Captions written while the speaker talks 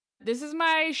This is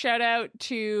my shout out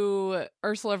to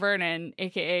Ursula Vernon,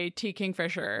 aka T.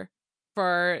 Kingfisher,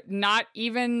 for not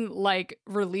even like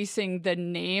releasing the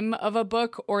name of a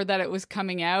book or that it was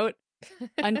coming out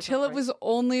until it was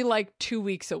only like 2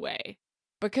 weeks away.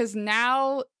 Because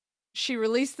now she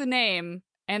released the name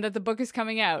and that the book is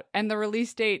coming out and the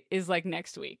release date is like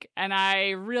next week. And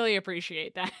I really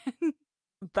appreciate that.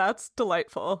 That's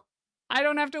delightful. I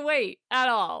don't have to wait at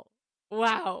all.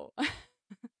 Wow.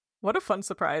 What a fun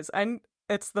surprise. And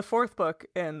it's the 4th book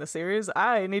in the series.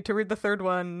 I need to read the 3rd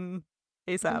one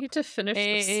ASAP. I need to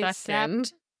finish the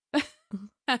second.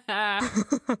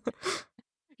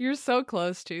 You're so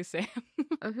close to, Sam.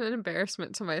 I'm an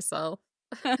embarrassment to myself.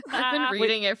 I've been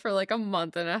reading it for like a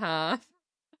month and a half.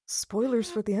 Spoilers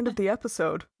for the end of the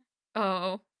episode.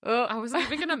 Oh, I wasn't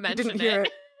even going to mention Didn't hear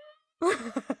it.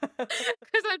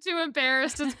 Because I'm too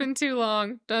embarrassed. It's been too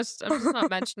long. I'm just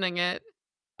not mentioning it.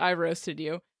 I roasted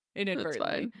you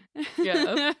inadvertently.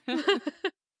 Yeah.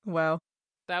 Wow.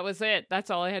 That was it. That's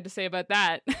all I had to say about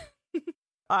that.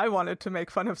 I wanted to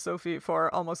make fun of Sophie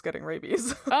for almost getting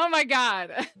rabies. Oh my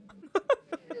god.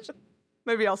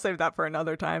 Maybe I'll save that for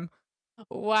another time.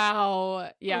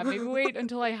 Wow. Yeah, maybe wait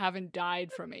until I haven't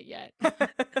died from it yet.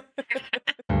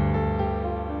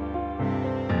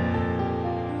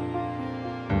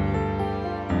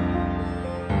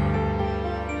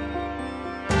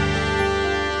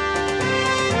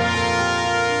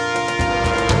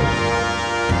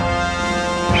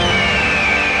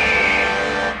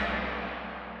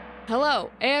 Hello,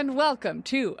 and welcome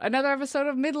to another episode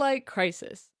of Midlight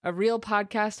Crisis, a real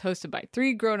podcast hosted by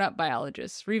 3 grown-up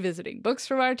biologists revisiting books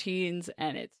from our teens,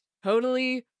 and it's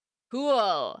totally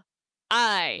cool.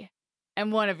 I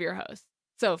am one of your hosts,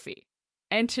 Sophie,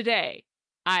 and today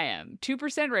I am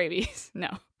 2% rabies. No.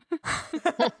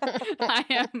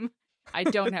 I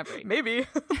don't have rabies. Maybe.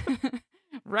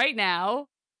 Right now,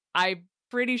 I'm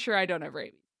pretty sure I don't have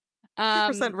rabies.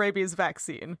 2% rabies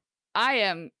vaccine. I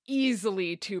am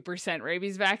easily 2%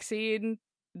 rabies vaccine.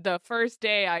 The first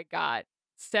day I got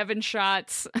 7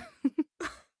 shots.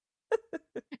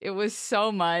 It was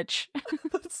so much.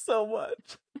 That's so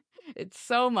much. It's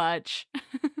so much.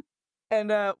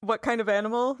 And what kind of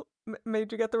animal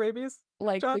made you get the rabies?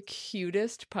 Like Shots? the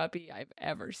cutest puppy I've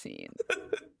ever seen.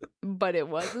 But it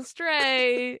was a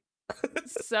stray.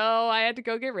 So I had to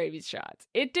go get rabies shots.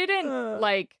 It didn't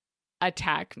like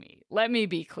attack me. Let me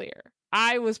be clear.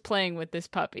 I was playing with this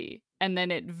puppy, and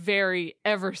then it very,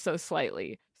 ever so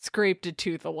slightly scraped a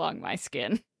tooth along my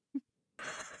skin.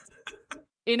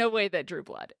 In a way that drew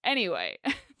blood. Anyway,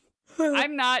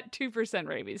 I'm not 2%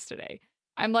 rabies today.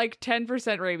 I'm like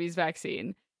 10% rabies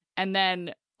vaccine, and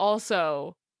then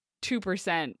also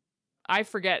 2%. I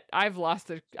forget. I've lost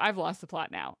the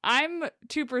plot now. I'm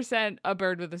 2% a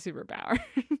bird with a superpower.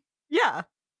 Yeah.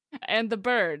 And the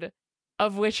bird,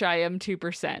 of which I am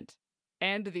 2%.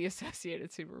 And the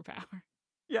associated superpower.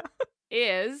 Yeah.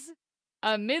 Is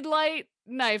a midlight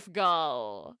knife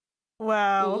gull.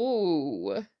 Wow.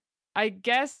 Ooh. I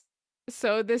guess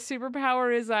so. This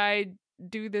superpower is I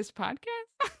do this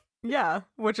podcast? Yeah,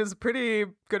 which is a pretty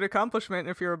good accomplishment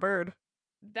if you're a bird.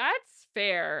 That's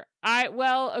fair.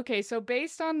 Okay, so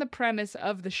based on the premise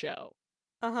of the show,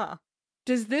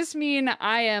 does this mean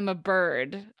I am a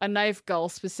bird, a knife gull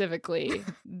specifically,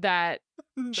 that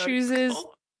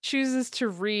chooses to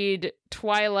read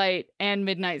Twilight and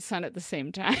Midnight Sun at the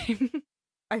same time?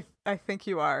 I think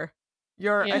you are.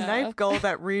 You're a knife gull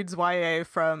that reads YA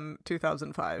from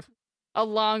 2005.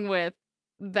 Along with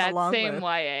that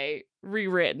YA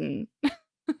rewritten.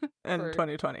 In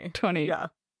 2020. Yeah.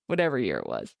 Whatever year it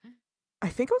was. I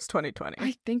think it was 2020.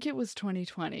 I think it was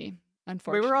 2020,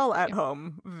 unfortunately. We were all at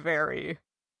home very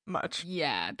much.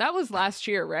 Yeah, that was last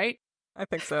year, right? I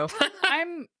think so.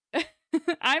 I'm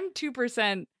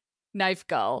 2% knife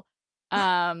gull.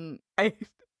 I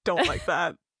don't like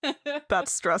that.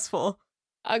 That's stressful.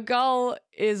 A gull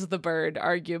is the bird,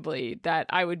 arguably, that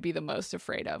I would be the most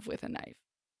afraid of with a knife.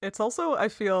 It's also, I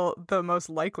feel, the most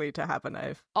likely to have a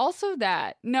knife. Also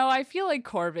that. No, I feel like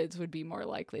corvids would be more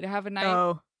likely to have a knife.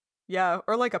 Oh, yeah.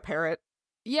 Or like a parrot.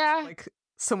 Yeah. Like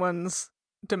someone's,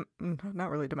 not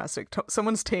really domestic,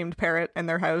 someone's tamed parrot in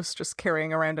their house just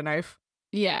carrying around a knife.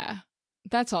 Yeah.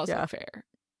 That's also fair.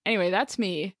 Anyway, that's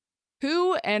me.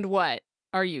 Who and what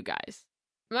are you guys?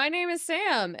 My name is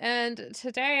Sam, and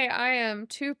today I am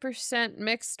 2%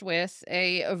 mixed with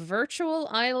a virtual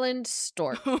island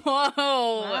stork. Whoa.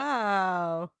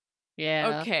 Wow.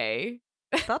 Yeah. Okay.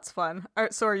 That's fun.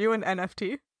 So are you an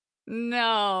NFT?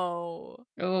 No.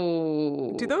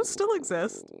 Oh. Do those still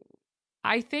exist?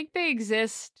 I think they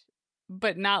exist,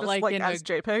 but not just like in as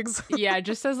JPEGs? Yeah,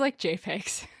 just as like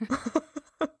JPEGs.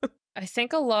 I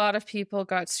think a lot of people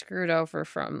got screwed over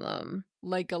from them.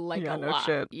 Like a Yeah, no lot.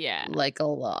 shit. Yeah. Like a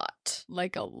lot.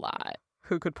 Like a lot.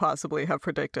 Who could possibly have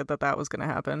predicted that was going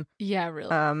to happen? Yeah,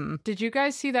 really. Did you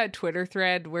guys see that Twitter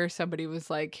thread where somebody was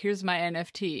like, here's my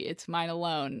NFT, it's mine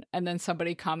alone, and then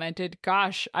somebody commented,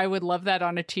 gosh, I would love that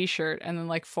on a t-shirt, and then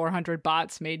like 400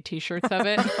 bots made t-shirts of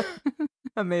it.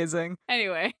 Amazing.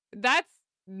 Anyway, that's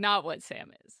not what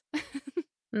Sam is.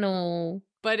 No.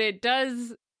 But it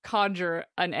does conjure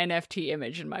an NFT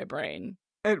image in my brain.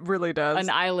 It really does. An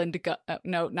island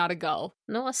no, not a gull.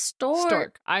 No, a stork.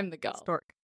 Stork. I'm the gull. Stork.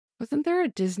 Wasn't there a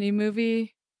Disney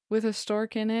movie with a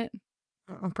stork in it?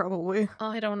 Probably.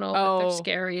 I don't know, but they're Oh.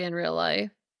 scary in real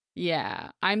life.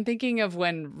 Yeah. I'm thinking of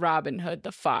when Robin Hood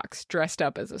the fox dressed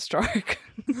up as a stork.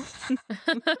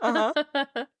 Uh-huh.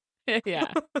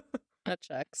 Yeah. That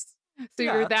checks. So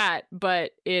Yeah. you're that,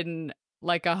 but in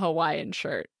like a Hawaiian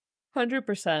shirt.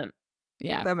 100%.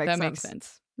 Yeah. That makes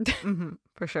sense.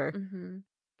 For sure. Mm-hmm.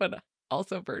 But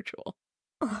also virtual.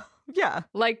 Yeah.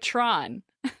 Like Tron.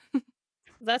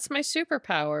 That's my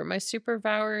superpower. My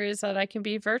superpower is that I can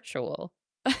be virtual.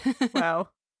 Wow.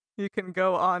 You can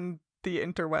go on the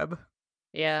interweb.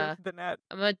 Yeah. The net.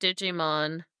 I'm a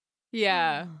Digimon.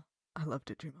 Yeah. I love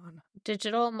Digimon.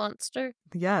 Digital monster.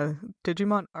 Yeah,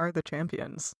 Digimon are the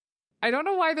champions. I don't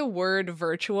know why the word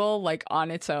virtual, like on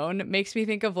its own, makes me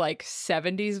think of like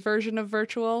 70s version of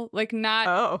virtual. Like not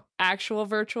Oh. actual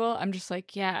virtual. I'm just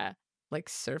like, yeah, like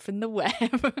surfing the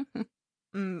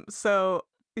web. So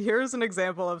here's an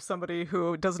example of somebody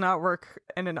who does not work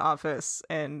in an office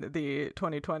in the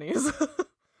 2020s.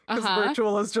 Because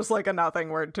virtual is just like a nothing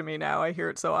word to me now. I hear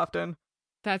it so often.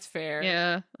 That's fair.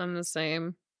 Yeah, I'm the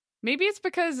same. Maybe it's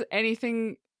because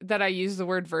anything that I use the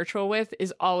word virtual with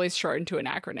is always shortened to an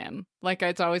acronym. Like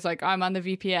it's always like, I'm on the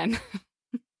VPN.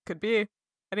 Could be.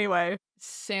 Anyway.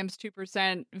 Sam's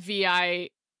 2%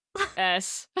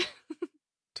 VIS.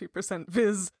 2%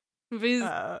 Viz. Viz.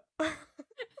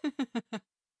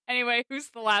 Anyway, who's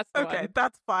the last one? Okay,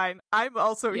 that's fine. I'm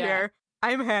also here.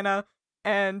 I'm Hannah,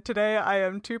 and today I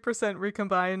am 2%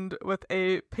 recombined with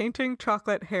a painting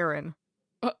chocolate heron.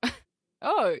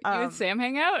 Oh, you and Sam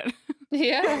hang out?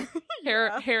 Yeah.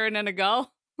 Heron and a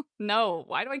gull? No,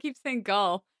 why do I keep saying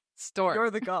gull? Stork.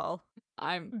 You're the gull.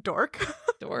 I'm Dork.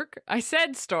 Stork? I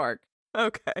said stork.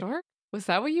 Okay. Stork? Was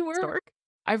that what you were? Stork?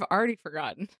 I've already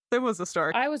forgotten. There was a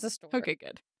stork. I was a stork. Okay,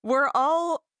 good. We're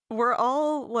all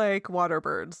like water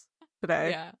birds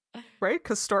today. Yeah. Right?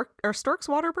 Because storks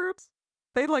water birds?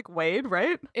 They like wade,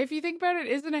 right? If you think about it,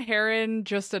 isn't a heron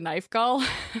just a knife gull?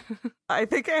 I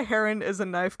think a heron is a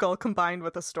knife gull combined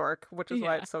with a stork, which is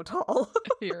why it's so tall.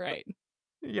 You're right.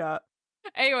 Yeah.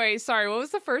 Anyway, sorry, what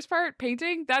was the first part?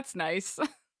 Painting? That's nice.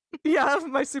 Yeah,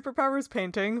 my superpower is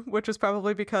painting, which is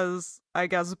probably because I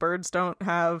guess birds don't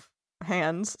have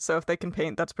hands, so if they can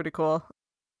paint, that's pretty cool.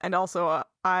 And also,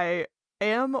 I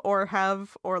am or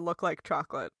have or look like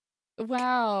chocolate.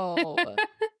 Wow.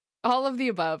 All of the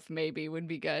above, maybe, would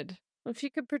be good. If you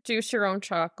could produce your own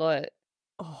chocolate.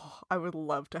 Oh, I would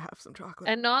love to have some chocolate.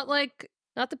 And not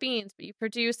the beans, but you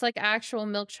produce like actual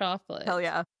milk chocolate. Hell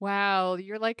yeah. Wow,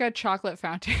 you're like a chocolate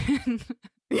fountain.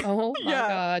 Oh my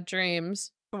god,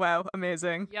 dreams. Wow,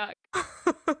 amazing. Yuck.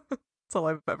 That's all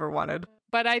I've ever wanted.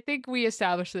 But I think we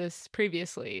established this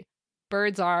previously.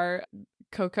 Birds are,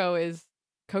 cocoa is,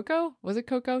 cocoa? Was it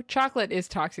cocoa? Chocolate is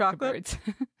toxic to birds.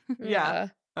 Yeah.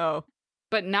 Oh.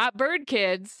 But not bird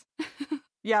kids.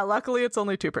 Yeah, luckily it's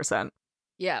only 2%.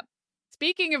 Yeah.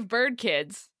 Speaking of bird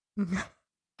kids,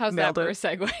 how's Nailed that for a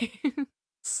it. segue?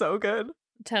 So good.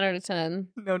 10 out of 10.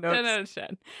 No notes. 10 out of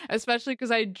 10. Especially because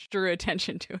I drew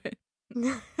attention to it.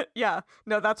 Yeah.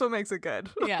 No, that's what makes it good.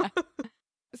 Yeah.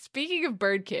 Speaking of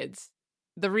bird kids,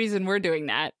 the reason we're doing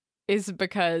that is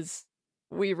because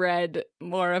we read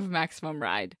more of Maximum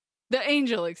Ride, the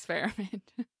Angel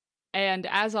Experiment. And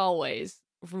as always,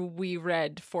 we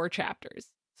read 4 chapters.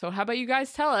 So how about you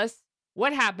guys tell us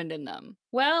what happened in them?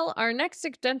 Well, our next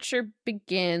adventure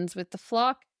begins with the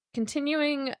flock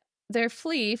continuing their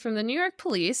flee from the New York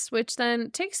police, which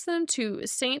then takes them to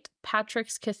St.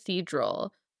 Patrick's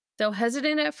Cathedral. Though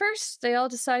hesitant at first, they all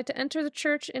decide to enter the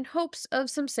church in hopes of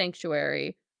some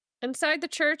sanctuary. Inside the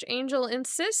church, Angel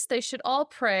insists they should all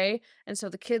pray, and so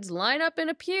the kids line up in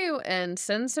a pew and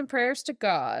send some prayers to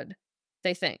God.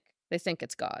 They think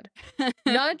it's God.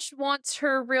 Nudge wants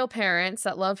her real parents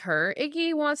that love her.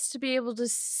 Iggy wants to be able to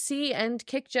see and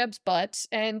kick Jeb's butt.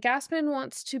 And Gaspin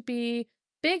wants to be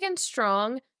big and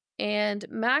strong. And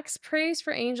Max prays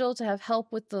for Angel to have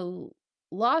help with the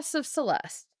loss of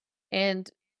Celeste.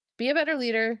 And be a better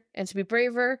leader. And to be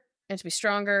braver. And to be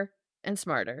stronger. And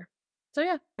smarter. So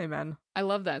yeah. Amen. I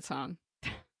love that song.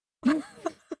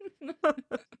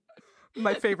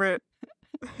 My favorite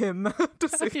hymn to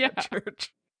sing Yeah. at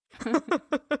church.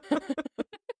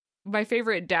 My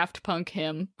favorite Daft Punk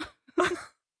hymn.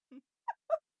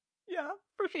 Yeah,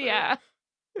 for sure. Yeah.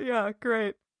 Yeah,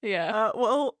 great. Yeah.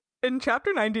 Well, in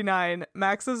chapter 99,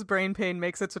 Max's brain pain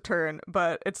makes its return,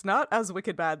 but it's not as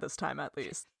wicked bad this time, at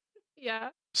least. Yeah.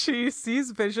 She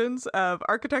sees visions of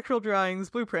architectural drawings,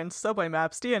 blueprints, subway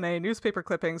maps, DNA, newspaper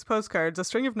clippings, postcards, a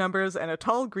string of numbers, and a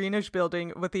tall greenish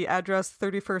building with the address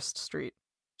 31st Street.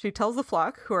 She tells the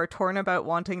flock, who are torn about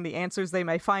wanting the answers they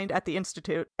may find at the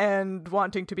Institute and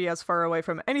wanting to be as far away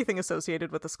from anything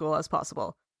associated with the school as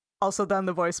possible. Also, then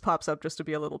the voice pops up just to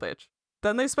be a little bitch.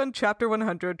 Then they spend chapter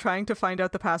 100 trying to find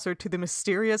out the password to the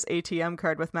mysterious ATM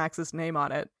card with Max's name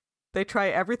on it. They try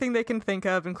everything they can think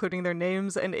of, including their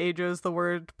names and ages, the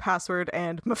word password,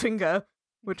 and Mafinga,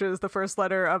 which is the first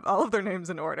letter of all of their names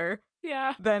in order.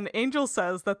 Yeah. Then Angel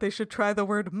says that they should try the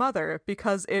word mother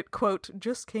because it, quote,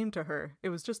 just came to her. It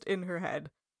was just in her head.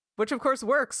 Which of course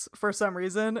works for some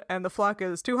reason, and the flock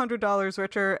is $200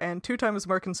 richer and 2 times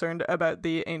more concerned about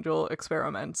the Angel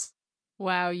experiments.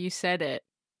 Wow, you said it.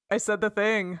 I said the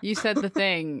thing. You said the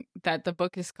thing that the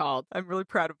book is called. I'm really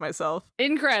proud of myself.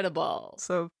 Incredible.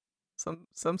 So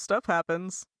some stuff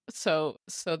happens. So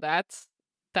that's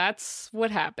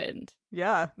what happened.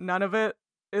 Yeah, none of it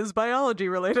is biology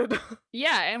related.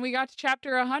 Yeah, and we got to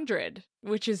chapter 100,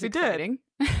 which is We did. exciting.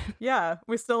 Yeah,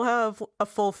 we still have a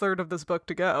full third of this book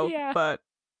to go. Yeah. But,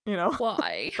 you know,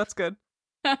 Why? that's good.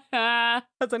 Because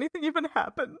Has anything even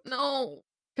happened? No.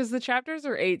 the chapters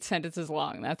are 8 sentences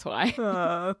long, that's why.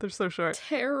 They're so short.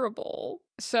 Terrible.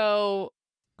 So,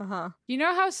 Uh-huh. you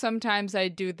know how sometimes I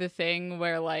do the thing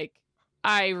where, like,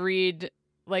 I read,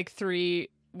 like, 3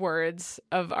 words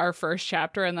of our first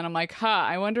chapter, and then I'm like,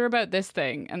 I wonder about this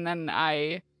thing, and then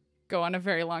I go on a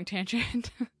very long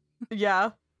tangent.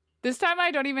 Yeah. This time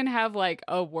I don't even have, like,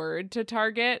 a word to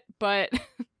target, but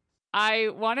I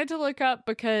wanted to look up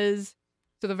because,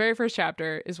 so the very first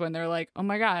chapter is when they're like, oh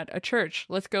my god, a church,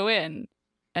 let's go in.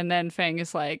 And then Fang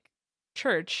is like,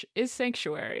 church is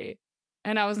sanctuary.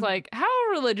 And I was Mhm. like, how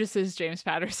religious is James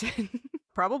Patterson?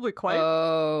 Probably quite.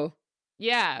 Oh.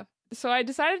 Yeah. So I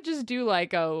decided to just do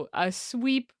like a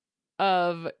sweep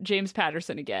of James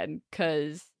Patterson again,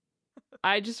 because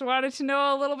I just wanted to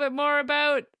know a little bit more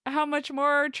about how much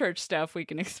more church stuff we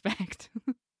can expect.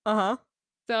 Uh-huh.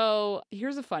 So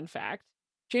here's a fun fact.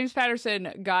 James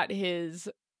Patterson got his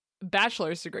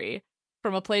bachelor's degree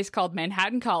from a place called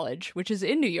Manhattan College, which is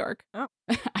in New York. Oh.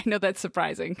 I know that's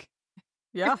surprising.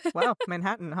 Yeah. Wow.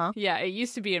 Manhattan, huh? Yeah, it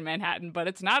used to be in Manhattan, but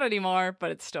it's not anymore,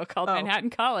 but it's still called Oh. Manhattan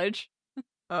College.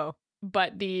 Oh.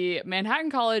 But the Manhattan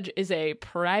College is a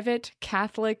private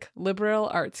Catholic liberal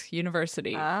arts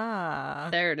university. Ah.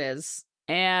 There it is.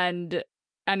 And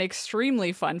an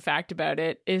extremely fun fact about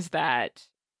it is that,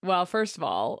 well, first of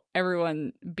all,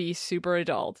 everyone be super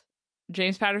adult.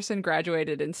 James Patterson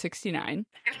graduated in 1969.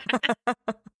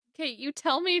 Okay, you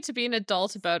tell me to be an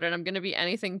adult about it, I'm going to be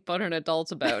anything but an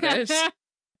adult about it.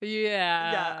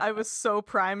 Yeah. Yeah, I was so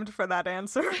primed for that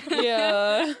answer.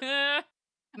 Yeah.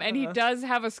 And he does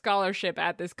have a scholarship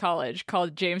at this college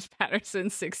called James Patterson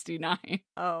 69.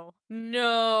 Oh.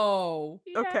 No.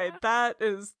 Okay, Yeah. that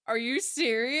is Are you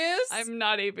serious? I'm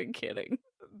not even kidding.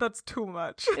 that's too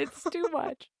much. It's too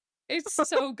much. It's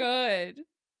so good.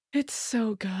 It's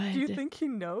so good. Do you think he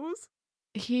knows?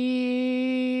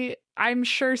 I'm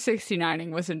sure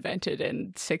 69ing was invented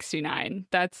in 69.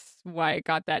 That's why it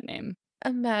got that name.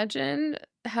 Imagine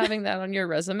having that on your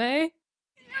resume.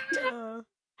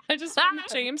 I just won the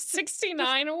James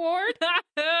 69 award.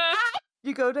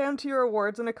 You go down to your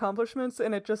awards and accomplishments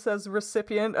and it just says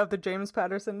recipient of the James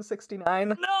Patterson 69.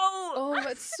 No! Oh,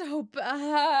 that's so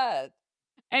bad.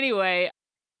 Anyway,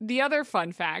 the other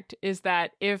fun fact is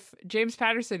that if James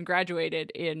Patterson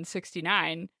graduated in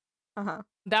 69, Uh-huh.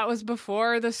 that was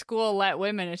before the school let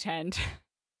women attend.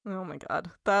 Oh my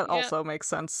god. That Yeah. also makes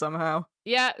sense somehow.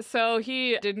 Yeah, so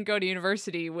he didn't go to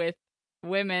university with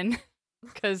women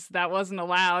because that wasn't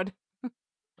allowed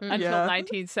until Yeah.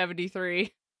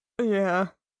 1973. Yeah.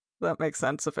 That makes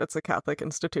sense if it's a Catholic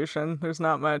institution. There's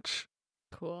not much.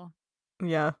 Cool.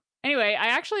 Yeah. Anyway, I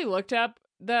actually looked up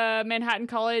the Manhattan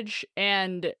College,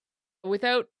 and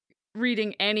without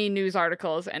reading any news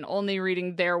articles and only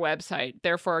reading their website,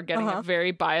 therefore getting a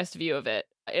very biased view of it,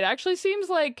 it actually seems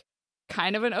like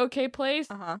kind of an okay place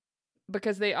Uh-huh.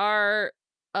 because they are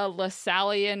a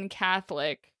Lasallian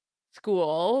Catholic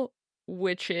school,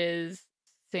 which is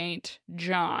St.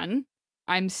 John.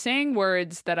 I'm saying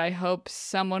words that I hope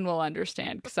someone will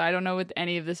understand because I don't know what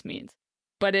any of this means.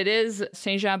 But it is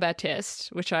Saint Jean Baptiste,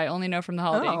 which I only know from the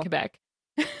holiday in Oh. Quebec.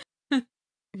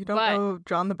 You don't But know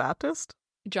John the Baptist?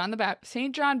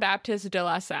 Saint John Baptist de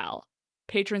La Salle,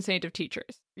 patron saint of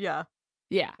teachers. Yeah.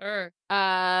 Yeah. Sure.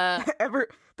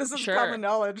 This is Sure. common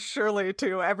knowledge, surely,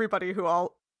 to everybody who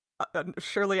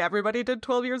surely everybody did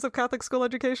 12 years of Catholic school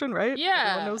education, right? Yeah.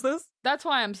 Everyone knows this? That's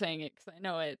why I'm saying it, because I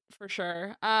know it for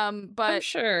sure. I'm But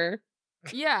sure.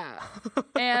 yeah.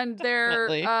 And their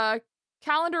Definitely.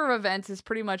 calendar of events is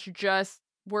pretty much just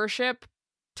worship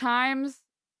times.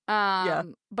 Yeah.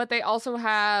 But they also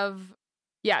have,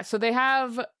 so they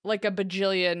have like a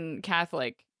bajillion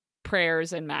Catholic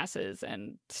prayers and masses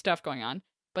and stuff going on.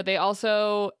 But they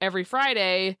also, every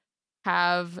Friday,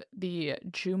 have the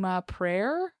Juma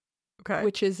prayer, Okay.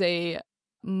 which is a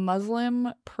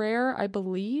Muslim prayer, I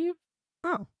believe.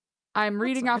 Oh. I'm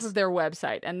reading off nice. of their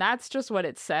website, and that's just what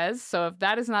it says. So if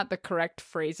that is not the correct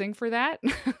phrasing for that,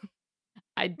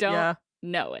 I don't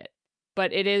know it.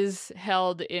 But it is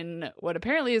held in what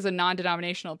apparently is a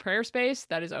non-denominational prayer space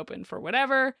that is open for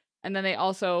whatever. And then they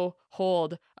also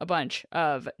hold a bunch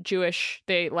of Jewish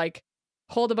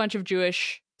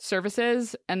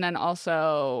services, and then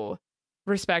also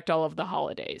respect all of the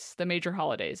holidays, the major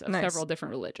holidays of several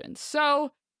different religions.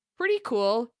 So pretty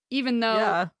cool, even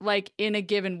though like in a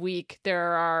given week,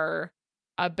 there are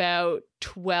about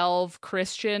 12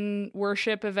 Christian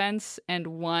worship events and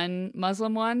one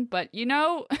Muslim one, but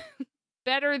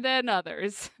better than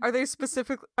others. Are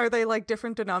they like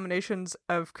different denominations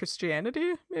of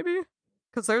Christianity, maybe?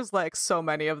 Because there's like so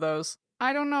many of those.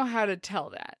 I don't know how to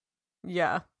tell that.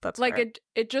 Yeah, that's like fair.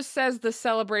 it just says the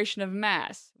celebration of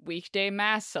Mass, weekday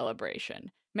Mass celebration,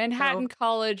 Manhattan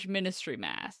College Ministry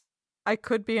Mass. I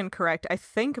could be incorrect. I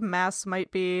think Mass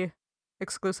might be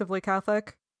exclusively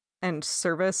Catholic and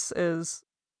service is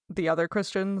the other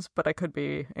Christians, but I could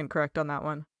be incorrect on that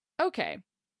one. Okay.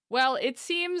 Well, it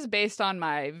seems, based on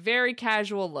my very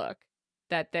casual look,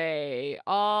 that they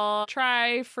all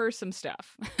try for some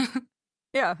stuff.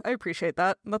 Yeah, I appreciate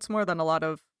that. That's more than a lot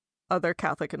of other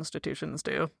Catholic institutions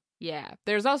do. Yeah.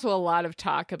 There's also a lot of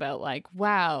talk about like,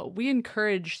 wow, we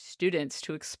encourage students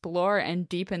to explore and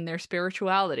deepen their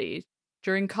spirituality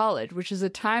during college, which is a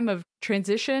time of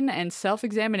transition and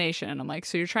self-examination. And I'm like,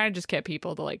 so you're trying to just get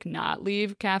people to like not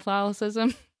leave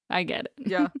Catholicism? I get it.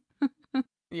 Yeah.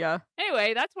 Yeah.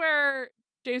 Anyway, that's where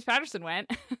James Patterson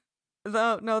went.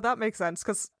 No, that makes sense,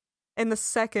 because in the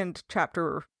second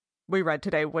chapter we read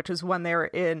today, which is when they were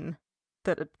in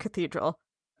the cathedral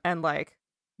and like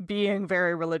being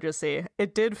very religious-y,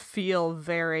 it did feel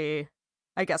very,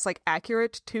 I guess, like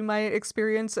accurate to my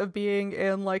experience of being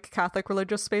in like Catholic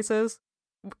religious spaces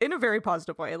in a very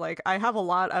positive way. Like I have a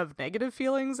lot of negative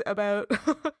feelings about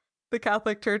the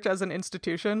Catholic Church as an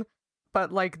institution,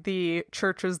 but like the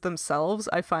churches themselves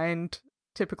I find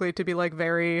typically to be like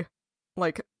very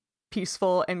like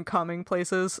peaceful and calming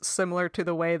places, similar to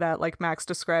the way that like Max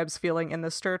describes feeling in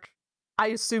this church. I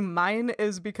assume mine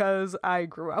is because I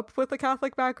grew up with a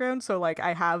Catholic background, so like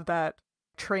I have that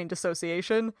trained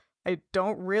association. I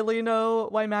don't really know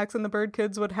why Max and the Bird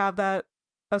Kids would have that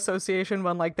association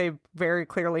when like they very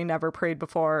clearly never prayed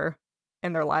before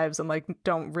in their lives and like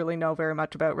don't really know very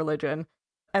much about religion,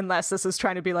 unless this is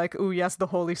trying to be like, ooh, yes, the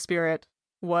Holy Spirit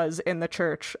was in the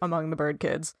church among the Bird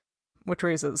Kids, which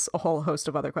raises a whole host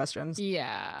of other questions.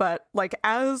 Yeah. But like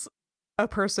as a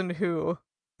person who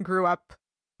grew up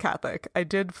Catholic, I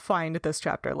did find this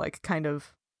chapter like kind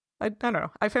of, I don't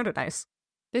know, I found it nice.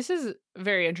 This is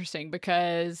very interesting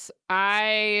because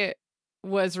I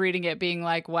was reading it being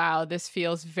like, wow, this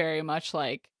feels very much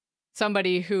like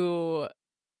somebody who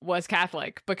was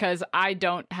Catholic, because I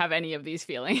don't have any of these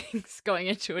feelings going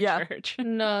into a church.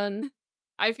 None.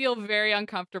 I feel very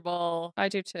uncomfortable. I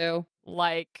do too.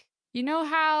 Like, you know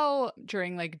how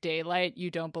during like daylight you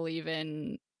don't believe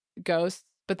in ghosts,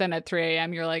 but then at 3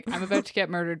 a.m. you're like, I'm about to get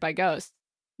murdered by ghosts.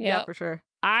 Yeah, for sure.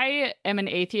 I am an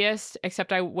atheist,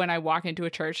 except when I walk into a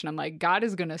church and I'm like, God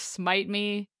is going to smite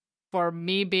me for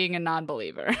me being a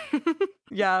non-believer.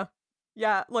 Yeah,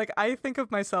 like I think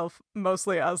of myself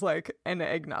mostly as like an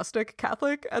agnostic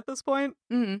Catholic at this point,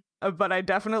 but I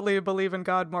definitely believe in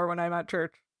God more when I'm at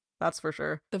church. That's for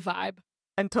sure. The vibe.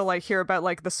 Until I hear about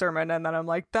like the sermon, and then I'm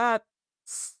like, that's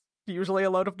usually a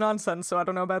load of nonsense, so I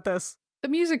don't know about this. The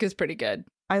music is pretty good.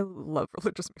 I love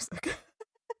religious music.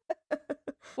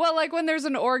 Well, like when there's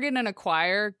an organ and a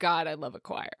choir, God, I love a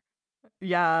choir.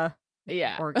 Yeah.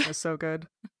 Yeah. Organ is so good.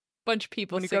 Bunch of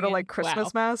people when you singing, go to like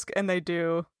Christmas Mass and they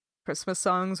do Christmas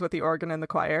songs with the organ and the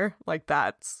choir, like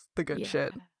that's the good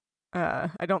shit.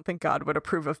 I don't think God would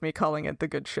approve of me calling it the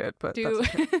good shit, but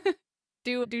that's okay.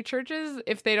 Do churches,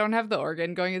 if they don't have the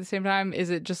organ going at the same time, is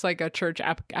it just like a church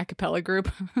a cappella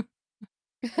group?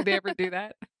 Do they ever do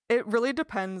that? It really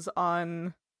depends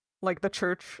on like the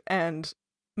church, and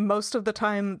most of the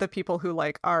time the people who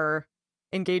like are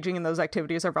engaging in those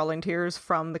activities are volunteers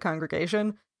from the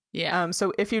congregation. Yeah.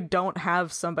 So if you don't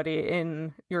have somebody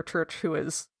in your church who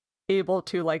is able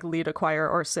to like lead a choir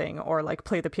or sing or like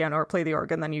play the piano or play the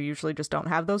organ, then you usually just don't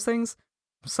have those things.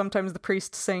 Sometimes the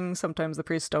priests sing, sometimes the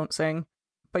priests don't sing.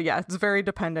 But yeah, it's very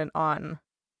dependent on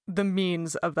the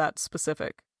means of that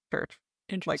specific church.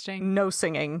 Interesting. Like no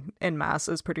singing in mass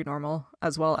is pretty normal,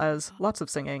 as well as lots of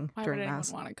singing Why during would mass.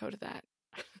 anyone want to go to that?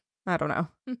 I don't know.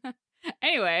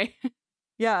 Anyway.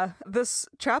 Yeah, this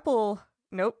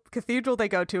cathedral they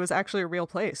go to is actually a real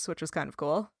place, which is kind of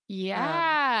cool.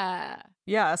 Yeah.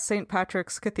 Yeah, St.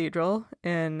 Patrick's Cathedral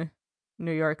in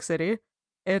New York City.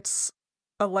 It's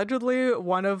allegedly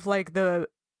one of like the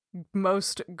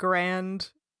most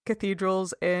grand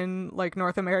cathedrals in like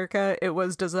North America. It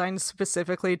was designed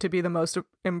specifically to be the most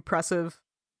impressive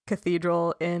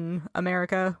cathedral in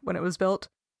America when it was built.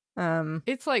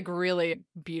 It's like really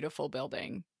beautiful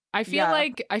building. I feel Yeah,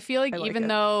 like I like even it.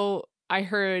 though I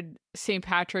heard St.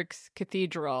 Patrick's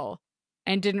Cathedral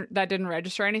and didn't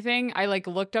register anything, I like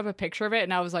looked up a picture of it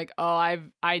and I was like, oh,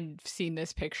 I've seen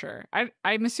this picture.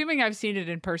 I'm assuming I've seen it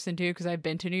in person too because I've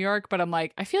been to New York, but I'm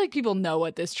like, I feel like people know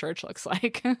what this church looks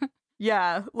like.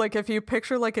 Yeah, like if you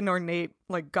picture like an ornate,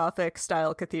 like Gothic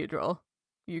style cathedral,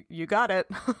 you got it.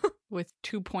 With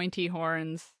two pointy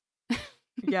horns.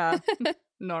 Yeah.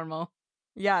 Normal.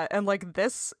 Yeah, and like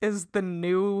this is the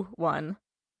new one,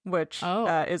 which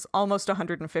is almost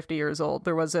 150 years old.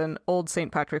 There was an old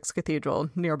St. Patrick's Cathedral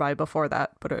nearby before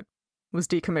that, but it was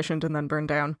decommissioned and then burned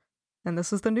down. And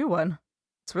this is the new one.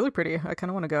 It's really pretty. I kind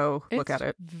of want to go look at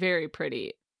it. Very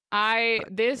pretty.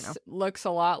 Looks a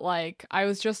lot like, I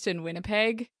was just in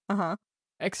Winnipeg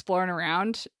exploring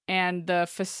around, and the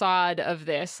facade of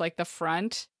this, like the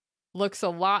front, looks a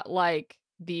lot like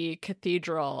the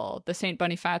cathedral, the St.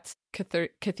 Boniface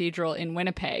Cathedral in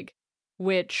Winnipeg,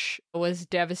 which was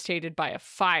devastated by a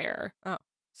fire. Oh.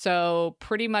 So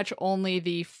pretty much only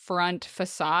the front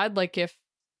facade, like if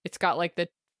it's got like the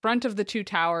front of the two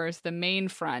towers, the main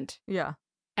front. Yeah.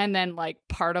 And then like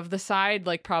part of the side,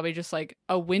 like probably just like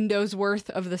a window's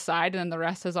worth of the side, and then the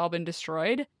rest has all been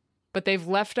destroyed. But they've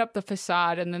left up the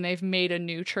facade, and then they've made a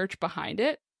new church behind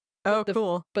it. Oh,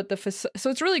 cool. But the facade,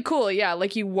 so it's really cool. Yeah,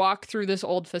 like you walk through this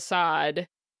old facade,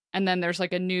 and then there's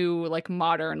like a new, like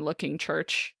modern looking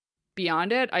church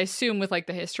beyond it. I assume with like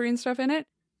the history and stuff in it.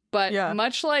 But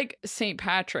much like St.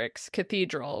 Patrick's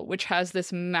Cathedral, which has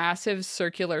this massive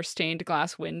circular stained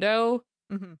glass window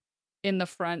in the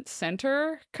front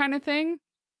center kind of thing,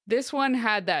 this one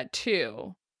had that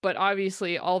too. But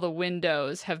obviously all the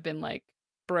windows have been like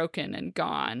broken and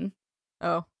gone.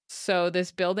 Oh. So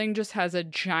this building just has a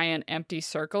giant empty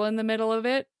circle in the middle of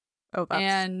it. Oh,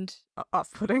 that's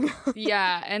off-putting.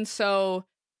 Yeah, and so,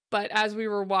 but as we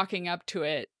were walking up to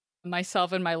it,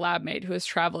 myself and my lab mate who was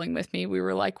traveling with me, we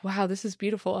were like, wow, this is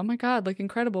beautiful. Oh my God, like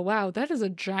incredible. Wow, that is a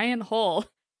giant hole.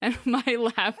 And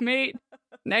my lab mate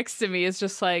next to me is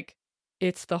just like,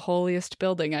 it's the holiest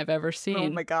building I've ever seen. Oh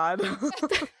my God.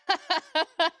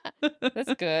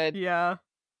 That's good. Yeah.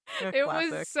 It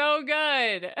was so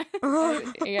good.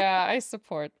 Yeah, I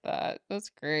support that. That's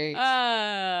great. So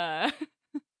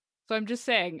I'm just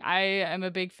saying, I am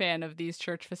a big fan of these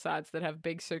church facades that have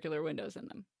big circular windows in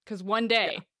them. Because one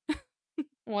day.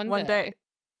 One day.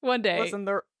 Listen,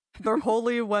 they're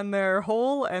holy when they're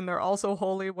whole, and they're also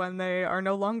holy when they are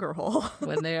no longer whole.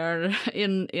 When they are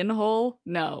in whole?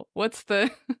 No. What's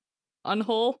the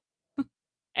unwhole?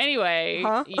 Anyway.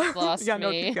 Huh? You've lost me.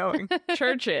 No, keep going.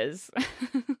 Churches.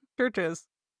 Churches.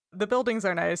 The buildings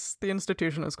are nice. The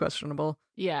institution is questionable.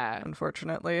 Yeah.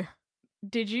 Unfortunately.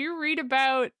 Did you read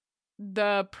about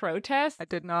the protest? I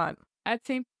did not. At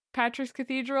St. Patrick's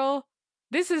Cathedral?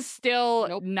 This is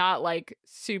still not like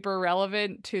super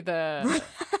relevant to the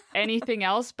anything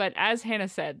else, but as Hannah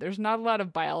said, there's not a lot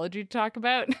of biology to talk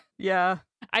about. Yeah.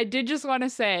 I did just want to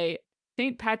say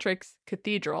St. Patrick's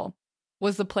Cathedral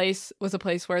was a place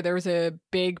where there was a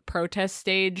big protest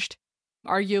staged,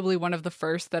 arguably one of the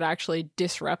first that actually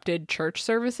disrupted church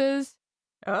services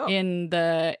in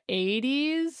the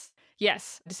 80s.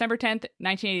 Yes, December 10th,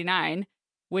 1989,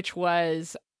 which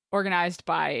was organized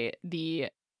by the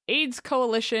AIDS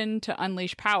Coalition to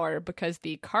Unleash Power, because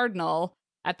the cardinal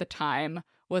at the time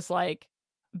was like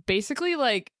basically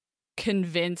like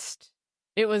convinced.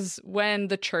 It was when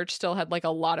the church still had like a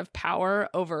lot of power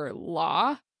over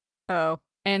law. Oh.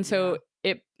 And so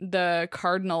the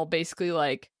cardinal basically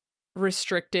like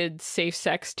restricted safe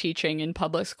sex teaching in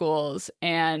public schools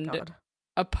and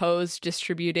opposed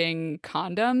distributing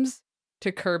condoms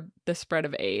to curb the spread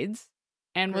of AIDS,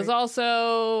 and was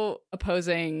also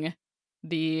opposing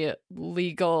the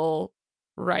legal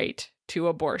right to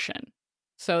abortion.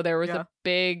 So there was a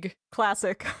big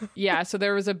classic. so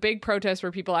there was a big protest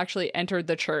where people actually entered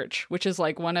the church, which is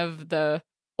like one of the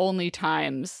only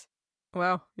times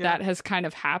that has kind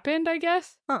of happened, I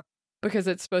guess. Huh. Because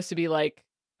it's supposed to be like,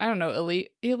 I don't know,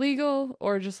 illegal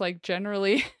or just like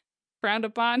generally frowned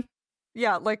upon.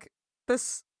 Yeah, like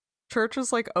this church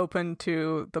is like open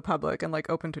to the public and like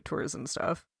open to tours and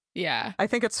stuff. Yeah. I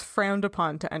think it's frowned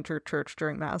upon to enter church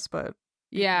during mass, but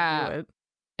yeah.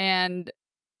 And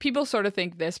people sort of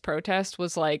think this protest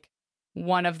was like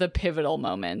one of the pivotal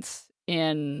moments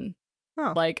in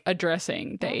like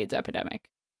addressing the AIDS epidemic.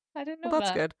 I didn't know that.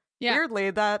 That's good. Yeah. Weirdly,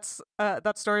 that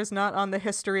story's not on the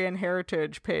history and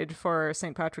heritage page for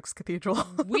St. Patrick's Cathedral.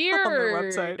 Weird. On their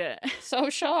website. So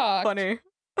shocked. Funny.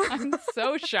 I'm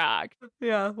so shocked.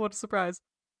 Yeah, what a surprise.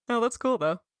 Oh, that's cool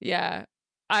though. Yeah.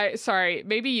 Sorry,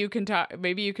 maybe you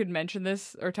can mention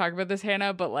this or talk about this,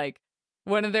 Hannah, but like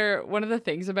one of the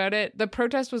things about it, the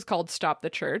protest was called Stop the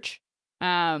Church.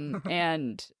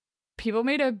 And people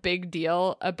made a big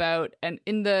deal about, and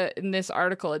in this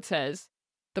article it says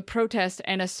the protest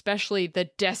and especially the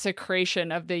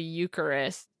desecration of the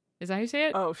Eucharist. Is that how you say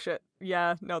it? Oh shit.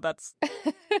 Yeah, no, that's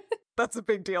that's a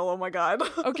big deal. Oh my god.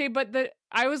 Okay, but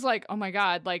I was like, oh my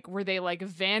god, like were they like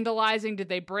vandalizing? Did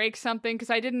they break something? Because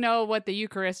I didn't know what the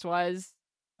Eucharist was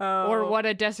or what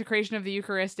a desecration of the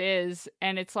Eucharist is.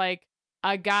 And it's like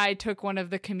a guy took one of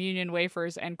the communion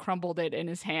wafers and crumbled it in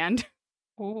his hand.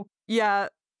 Ooh. Yeah.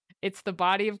 It's the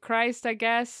body of Christ, I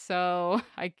guess. So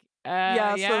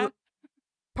So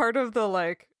part of the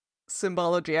like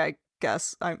symbology, I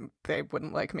guess they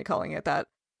wouldn't like me calling it that,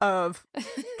 of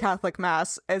Catholic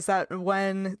Mass is that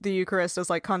when the Eucharist is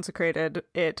like consecrated,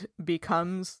 it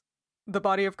becomes the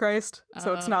body of Christ.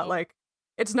 So it's not like,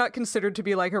 it's not considered to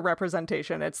be like a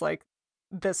representation. It's like,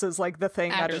 this is like the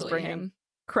thing that is bringing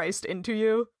Christ into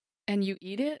you. And you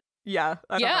eat it? Yeah.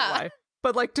 I don't know why.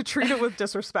 But like to treat it with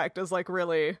disrespect is like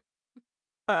really,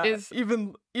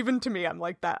 even to me, I'm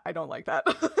like that. I don't like that.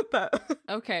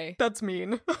 Okay. That's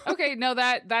mean. Okay. No,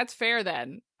 that's fair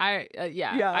then. I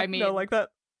mean, no, like that.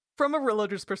 From a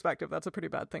religious perspective, that's a pretty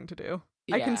bad thing to do.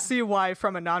 Yeah. I can see why,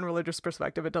 from a non-religious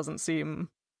perspective, it doesn't seem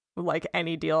like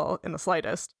any deal in the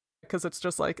slightest, because it's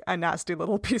just like a nasty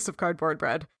little piece of cardboard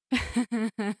bread.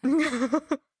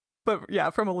 But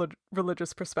yeah, from a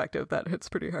religious perspective, that hits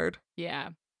pretty hard. Yeah.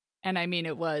 And I mean,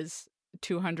 it was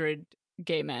 200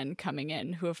 gay men coming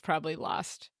in who have probably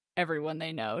lost everyone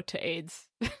they know to AIDS.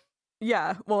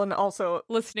 Yeah. Well, and also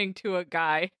listening to a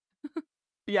guy.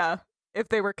 Yeah. If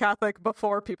they were Catholic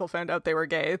before people found out they were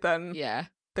gay, then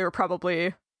they were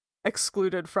probably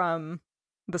excluded from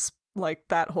this, like,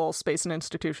 that whole space and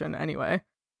institution anyway.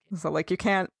 So, like, you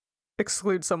can't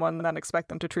exclude someone and then expect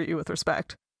them to treat you with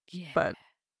respect. Yeah. But,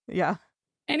 yeah.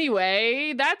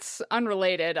 Anyway, that's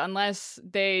unrelated unless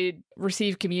they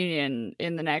receive communion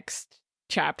in the next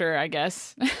chapter, I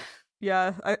guess.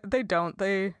 Yeah, they don't.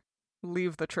 They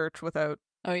leave the church without...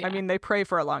 Oh, yeah. I mean, they pray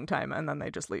for a long time and then they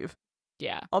just leave.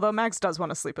 Yeah. Although Max does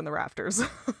want to sleep in the rafters.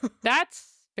 That's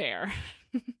fair.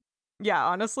 Yeah,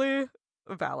 honestly,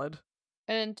 valid.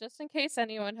 And just in case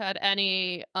anyone had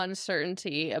any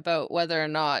uncertainty about whether or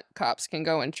not cops can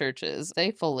go in churches,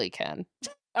 they fully can.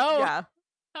 Oh, yeah.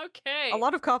 Okay. A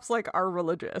lot of cops, like, are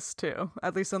religious, too.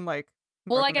 At least in, like,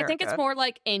 North America. I think it's more,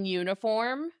 like, in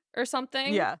uniform or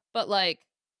something. Yeah. But, like,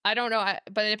 I don't know.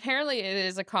 But apparently it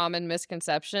is a common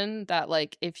misconception that,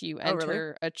 like, if you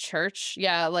enter a church,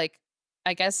 like,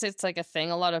 I guess it's, like, a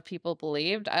thing a lot of people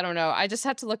believed. I don't know. I just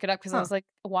had to look it up because I was like,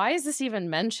 why is this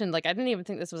even mentioned? Like, I didn't even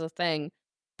think this was a thing.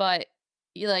 But,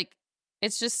 like,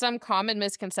 it's just some common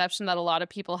misconception that a lot of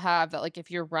people have that, like, if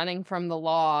you're running from the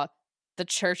law, the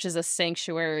church is a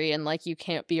sanctuary and, like, you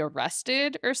can't be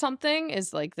arrested or something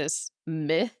is, like, this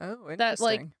myth that,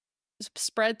 like,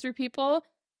 spread through people.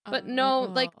 But no,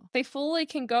 like, they fully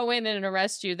can go in and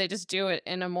arrest you. They just do it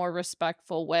in a more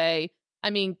respectful way. I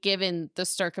mean, given the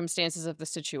circumstances of the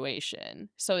situation.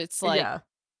 So it's like,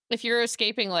 if you're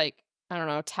escaping, like, I don't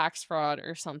know, tax fraud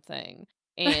or something,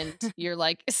 and you're,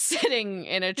 like, sitting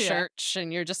in a church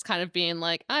and you're just kind of being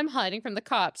like, I'm hiding from the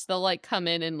cops, they'll, like, come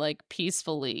in and, like,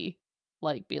 peacefully,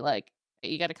 like, be like, hey,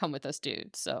 you got to come with us,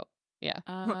 dude. So, yeah.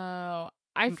 Oh,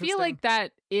 I feel like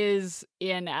that is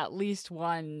in at least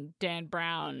one Dan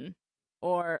Brown.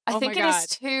 Or I think it is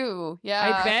too.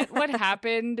 Yeah. I bet what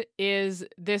happened is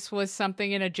this was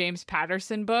something in a James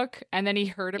Patterson book, and then he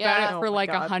heard about it for like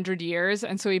 100 years,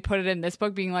 and so he put it in this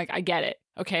book, being like, "I get it.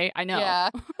 Okay, I know." Yeah.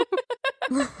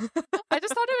 I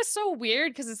just thought it was so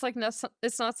weird because it's like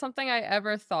it's not something I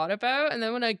ever thought about, and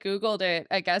then when I googled it,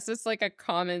 I guess it's like a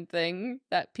common thing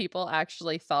that people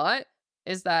actually thought.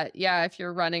 is that, yeah, if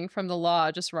you're running from the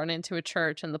law, just run into a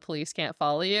church and the police can't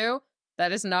follow you.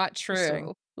 That is not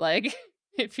true. Like,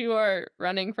 if you are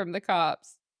running from the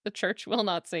cops, the church will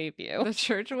not save you. The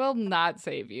church will not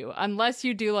save you unless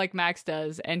you do like Max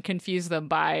does and confuse them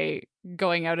by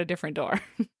going out a different door.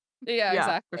 Yeah,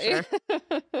 exactly. For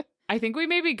sure. I think we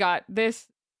maybe got this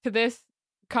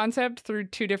concept through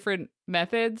two different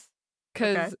methods,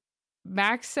 because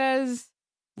Max says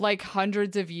like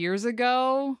hundreds of years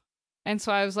ago, and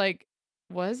so I was like,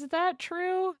 was that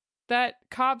true that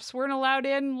cops weren't allowed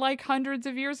in like hundreds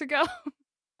of years ago?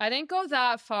 I didn't go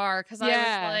that far because I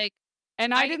was like,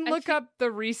 and I didn't look up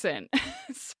the recent.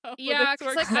 So yeah,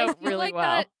 because like I feel really like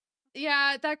well.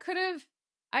 that could have.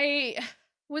 I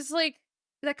was like,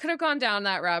 that could have gone down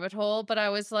that rabbit hole, but I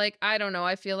was like, I don't know.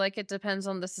 I feel like it depends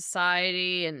on the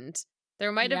society, and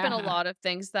there might have been a lot of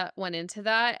things that went into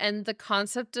that. And the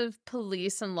concept of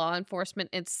police and law enforcement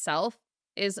itself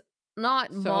is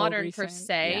not So modern recent, per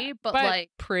se, but but like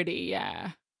pretty,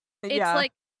 yeah. it's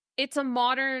like it's a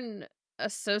modern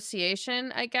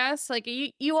association, I guess. Like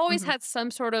you always had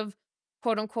some sort of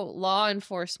quote unquote law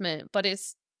enforcement, but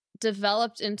it's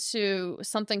developed into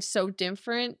something so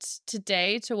different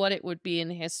today to what it would be in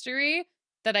history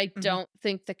that I don't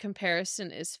think the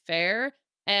comparison is fair.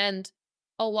 And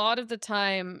a lot of the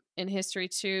time in history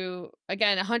too,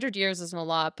 again, 100 years isn't a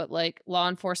lot, but like law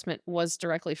enforcement was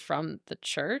directly from the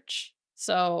church.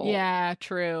 So Yeah,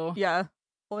 true. Yeah.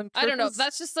 Well, I don't know.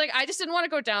 That's just like, I just didn't want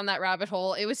to go down that rabbit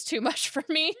hole. It was too much for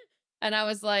me. And I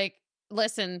was like,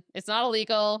 listen, it's not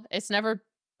illegal. It's not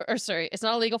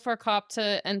illegal for a cop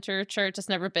to enter a church. It's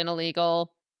never been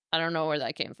illegal. I don't know where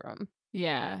that came from.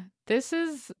 Yeah. This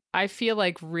is, I feel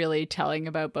like, really telling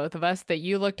about both of us that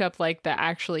you looked up like the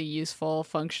actually useful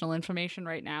functional information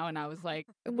right now. And I was like,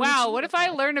 wow, what if I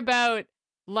learn about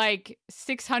like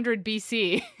 600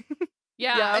 BC?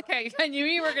 Yeah, okay. I knew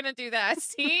you were going to do that.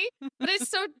 See? But it's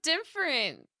so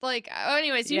different. Like,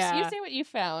 anyways, you say what you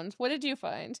found. What did you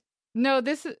find? No,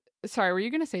 sorry, were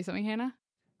you going to say something, Hannah?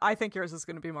 I think yours is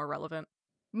going to be more relevant.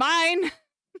 Mine?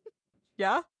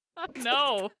 Yeah?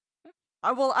 No.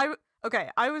 I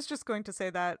was just going to say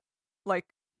that, like,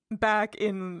 back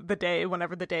in the day,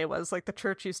 whenever the day was, like, the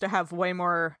church used to have way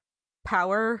more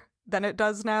power than it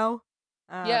does now.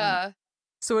 Yeah.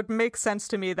 So it makes sense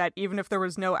to me that even if there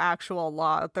was no actual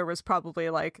law, there was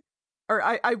probably, like, or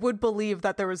I would believe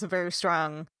that there was a very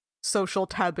strong social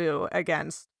taboo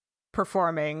against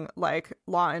performing, like,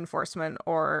 law enforcement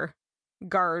or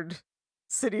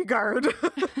city guard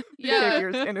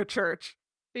figures in a church.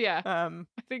 Yeah.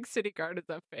 I think city guard is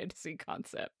a fantasy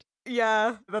concept.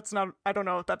 Yeah, I don't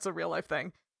know if that's a real life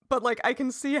thing. But like I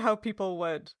can see how people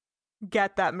would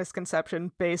get that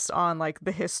misconception based on like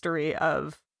the history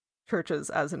of churches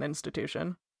as an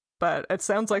institution. But it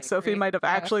sounds like Sophie might have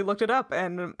actually looked it up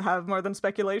and have more than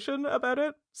speculation about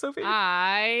it, Sophie?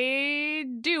 I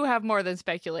do have more than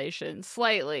speculation,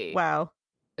 slightly. Wow.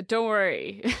 Don't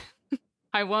worry.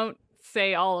 I won't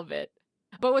say all of it.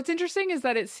 But what's interesting is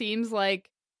that it seems like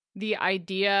the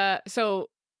idea, so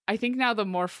I think now the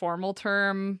more formal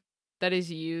term that is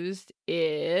used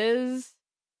is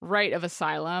right of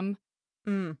asylum.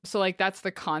 So like that's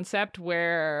the concept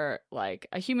where like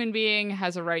a human being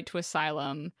has a right to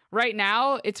asylum. Right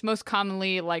now, it's most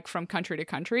commonly like from country to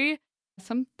country.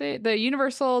 The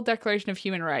Universal Declaration of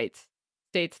Human Rights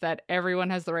states that everyone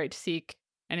has the right to seek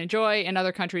and enjoy in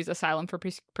other countries asylum for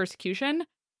persecution.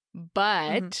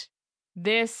 But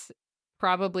this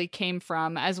probably came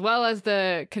from, as well as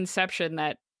the conception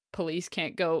that police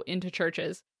can't go into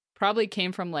churches, probably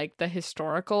came from like the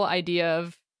historical idea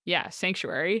of,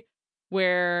 sanctuary,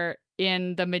 where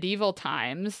in the medieval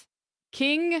times,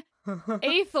 King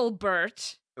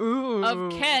Ethelbert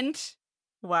of Kent.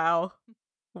 Wow.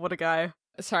 What a guy.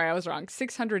 Sorry, I was wrong.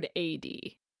 600 AD.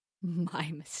 My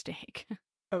mistake.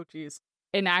 Oh, geez.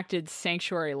 Enacted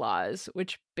sanctuary laws,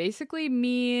 which basically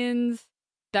means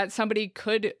that somebody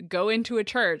could go into a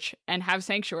church and have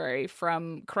sanctuary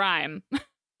from crime.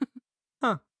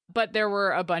 But there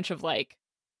were a bunch of like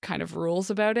kind of rules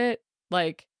about it.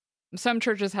 Like some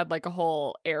churches had like a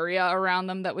whole area around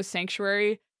them that was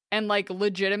sanctuary. And like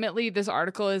legitimately this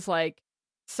article is like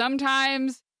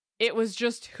sometimes it was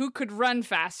just who could run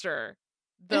faster.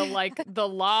 The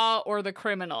law or the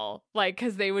criminal, like,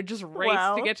 because they would just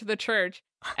race to get to the church.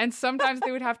 And sometimes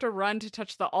they would have to run to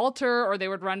touch the altar, or they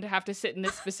would run to have to sit in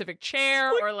this specific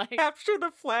chair, or like capture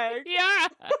the flag. Yeah.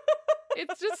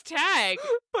 It's just tag.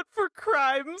 But for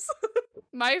crimes.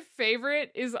 My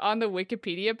favorite is on the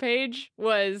Wikipedia page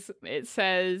it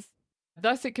says,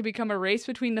 thus it could become a race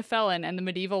between the felon and the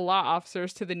medieval law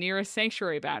officers to the nearest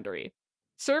sanctuary boundary.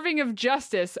 Serving of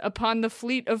justice upon the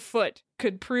fleet of foot,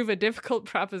 could prove a difficult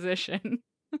proposition.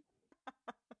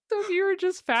 So if you were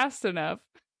just fast enough,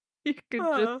 you could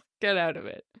just get out of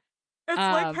it. It's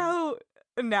like how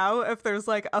now if there's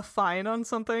like a fine on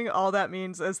something, all that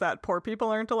means is that poor people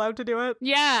aren't allowed to do it.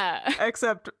 Yeah.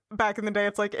 Except back in the day,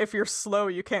 it's like if you're slow,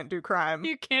 you can't do crime.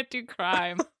 You can't do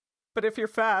crime. But if you're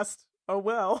fast, oh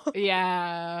well.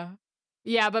 Yeah.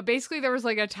 Yeah, but basically there was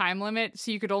like a time limit,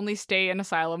 so you could only stay in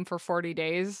asylum for 40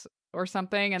 days or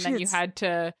something, and then you had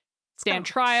to stand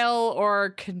trial or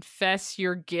confess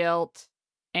your guilt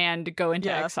and go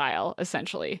into exile,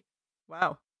 essentially.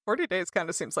 Wow. 40 days kind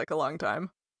of seems like a long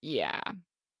time. Yeah.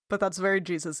 But that's very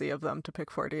Jesus-y of them to pick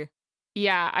 40.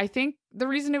 Yeah, I think the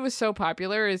reason it was so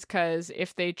popular is because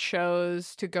if they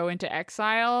chose to go into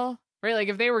exile, right, like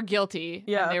if they were guilty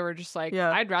and they were just like,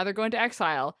 I'd rather go into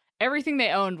exile, everything they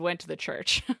owned went to the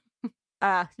church.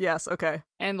 Yes, okay.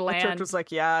 And land. The church was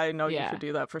like, yeah, I know you should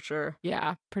do that for sure.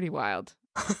 Yeah, pretty wild.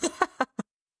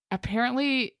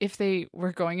 Apparently, if they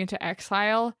were going into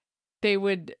exile, they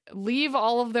would leave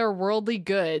all of their worldly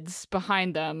goods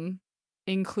behind them,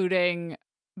 including,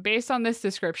 based on this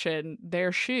description,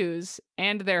 their shoes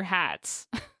and their hats.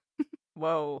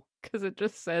 Whoa. Because it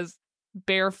just says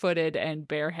barefooted and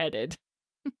bareheaded.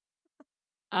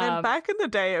 And back in the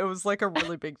day, it was like a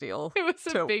really big deal. It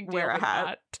was a big deal wear a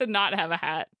hat. To not have a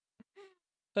hat.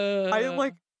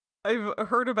 I've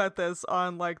heard about this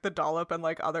on like the Dollop and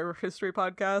like other history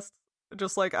podcasts,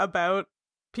 just like about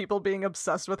people being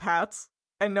obsessed with hats.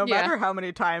 And no matter how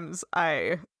many times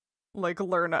I like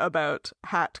learn about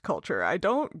hat culture, I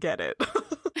don't get it.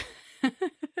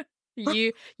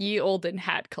 Ye olden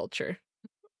hat culture.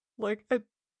 Like,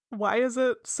 why is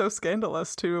it so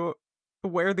scandalous to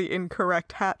wear the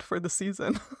incorrect hat for the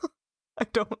season? I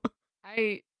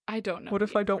don't know. What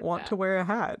if I don't want to wear a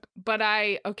hat? But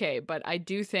I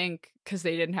do think because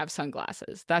they didn't have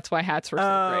sunglasses. That's why hats were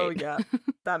so great. Oh, yeah.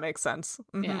 That makes sense.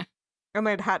 Mm-hmm. Yeah. And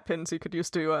they had hat pins you could use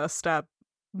to stab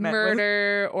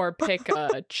murder or pick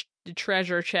a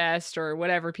treasure chest or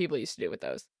whatever people used to do with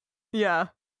those. Yeah.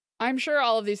 I'm sure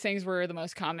all of these things were the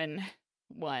most common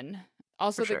one.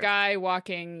 Also, the guy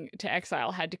walking to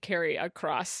exile had to carry a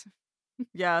cross.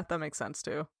 Yeah, that makes sense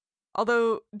too.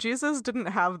 Although Jesus didn't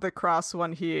have the cross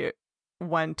when he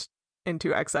went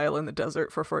into exile in the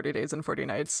desert for 40 days and 40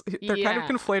 nights. They're kind of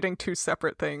conflating two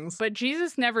separate things. But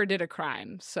Jesus never did a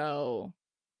crime, so...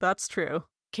 That's true.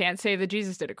 Can't say that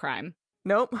Jesus did a crime.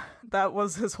 Nope, that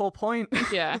was his whole point.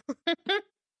 Yeah.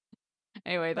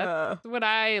 Anyway, that's what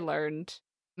I learned.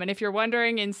 And if you're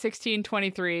wondering, in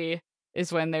 1623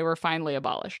 is when they were finally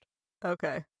abolished.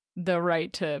 Okay. The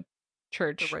right to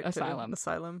church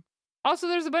asylum. Also,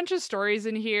 there's a bunch of stories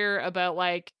in here about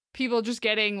like people just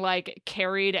getting like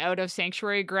carried out of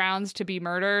sanctuary grounds to be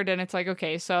murdered, and it's like,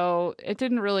 okay, so it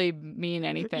didn't really mean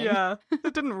anything. Yeah,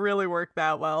 it didn't really work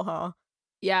that well, huh?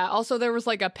 Yeah, also there was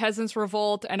like a peasants'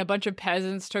 revolt, and a bunch of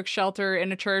peasants took shelter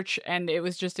in a church, and it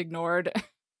was just ignored,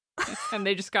 and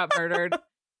they just got murdered.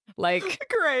 Like,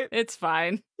 great, it's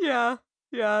fine. Yeah,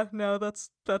 no,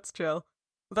 that's chill.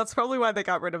 That's probably why they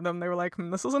got rid of them. They were like,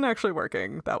 this isn't actually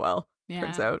working that well,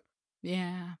 turns out.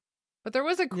 Yeah. But there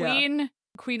was a queen,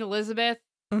 Queen Elizabeth,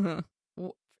 in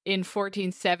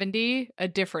 1470, a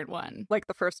different one. Like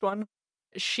the first one?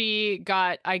 She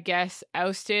got, I guess,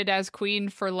 ousted as queen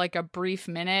for like a brief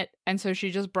minute. And so she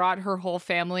just brought her whole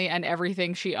family and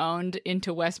everything she owned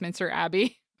into Westminster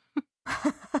Abbey.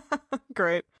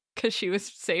 Great. Because she was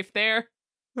safe there.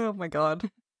 Oh my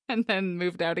god. And then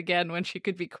moved out again when she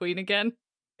could be queen again.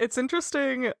 It's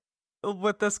interesting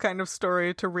with this kind of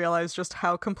story to realize just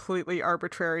how completely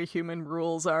arbitrary human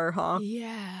rules are, huh?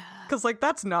 Yeah. Because, like,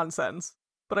 that's nonsense.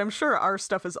 But I'm sure our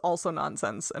stuff is also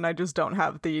nonsense, and I just don't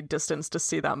have the distance to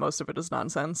see that most of it is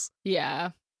nonsense.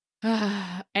 Yeah.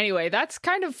 Anyway, that's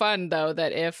kind of fun, though,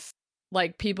 that if,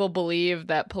 like, people believe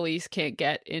that police can't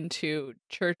get into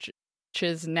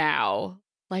churches now,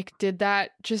 like, did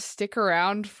that just stick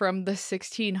around from the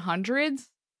 1600s?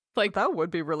 Like, that would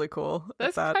be really cool.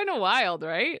 That's kind of wild,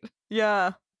 right?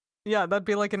 Yeah. Yeah, that'd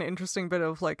be like an interesting bit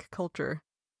of like culture.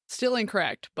 Still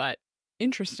incorrect, but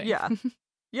interesting. Yeah.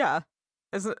 Yeah.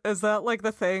 Is that like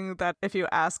the thing that if you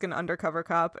ask an undercover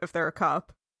cop if they're a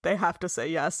cop, they have to say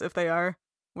yes if they are,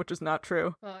 which is not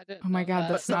true. Oh my god,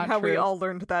 that's not true. How we all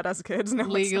learned that as kids. No,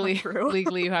 legally, it's not true.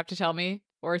 Legally, you have to tell me,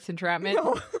 or it's entrapment.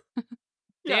 No.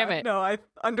 Damn it. No,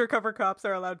 undercover cops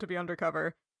are allowed to be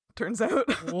undercover. Turns out.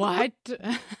 What?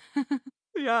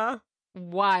 Yeah.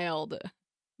 Wild.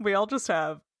 We all just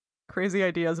have crazy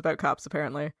ideas about cops,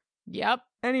 apparently. Yep.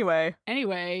 Anyway.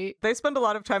 They spend a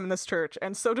lot of time in this church,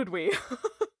 and so did we.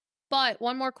 But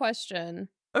one more question.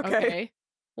 Okay.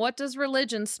 What does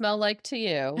religion smell like to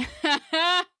you?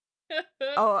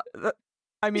 Oh,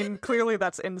 I mean, clearly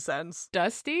that's incense.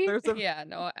 Dusty? There's a Yeah,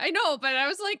 no, I know, but I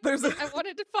was like, I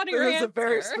wanted a funnier there's answer. a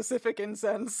very specific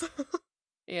incense.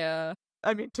 Yeah.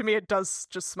 I mean, to me, it does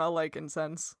just smell like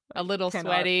incense. A little Cannot.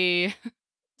 sweaty.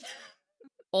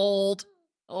 Old.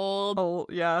 Oh,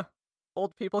 yeah.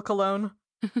 Old people cologne.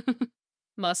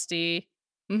 Musty.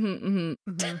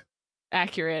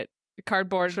 Accurate.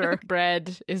 Cardboard Sure.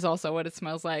 bread is also what it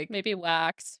smells like. Maybe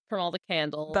wax from all the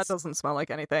candles. That doesn't smell like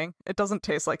anything. It doesn't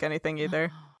taste like anything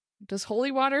either. Does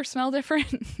holy water smell different?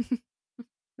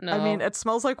 No. I mean, it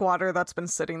smells like water that's been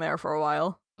sitting there for a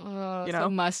while. Oh, You so know?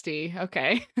 musty.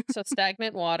 Okay. So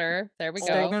stagnant water. There we go.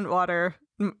 Stagnant water.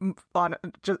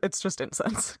 It's just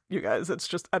incense, you guys. It's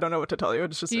just, I don't know what to tell you.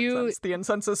 It's just incense. The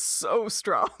incense is so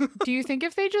strong. Do you think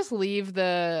if they just leave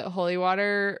the holy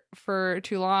water for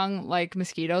too long, like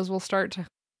mosquitoes will start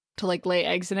to like lay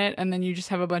eggs in it, and then you just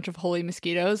have a bunch of holy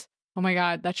mosquitoes? Oh my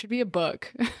god, that should be a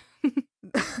book.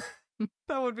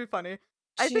 That would be funny.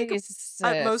 I think Jesus.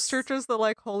 at most churches, the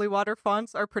like holy water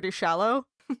fonts are pretty shallow.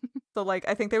 So like,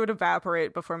 I think they would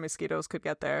evaporate before mosquitoes could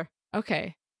get there.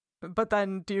 Okay. But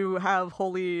then do you have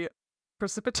holy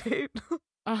precipitate?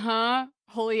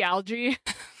 Holy algae.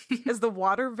 Is the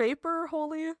water vapor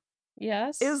holy?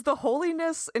 Yes. Is the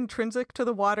holiness intrinsic to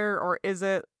the water, or is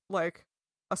it like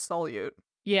a solute?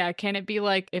 Yeah, can it be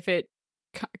like if it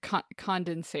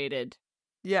condensated?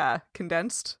 Yeah,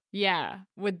 condensed. Yeah.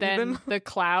 Would then Even? the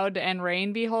cloud and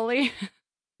rain be holy?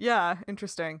 Yeah,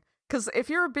 interesting. Because if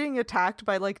you're being attacked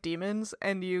by like demons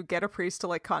and you get a priest to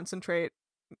like concentrate,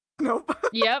 nope,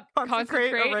 Yep.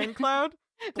 consecrate a rain cloud.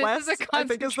 This is a Bless, I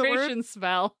think is the word. concentration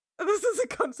spell. This is a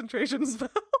concentration spell.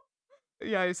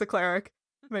 Yeah, he's a cleric.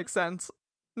 Makes sense.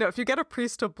 No, if you get a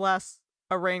priest to bless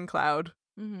a rain cloud,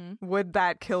 would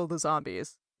that kill the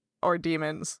zombies or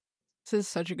demons? This is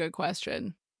such a good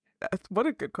question. What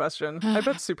a good question. I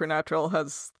bet Supernatural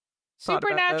has thought about this.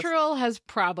 Supernatural has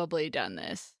probably done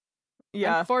this.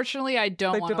 Yeah. Unfortunately, I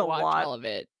don't They want did to a watch lot. all of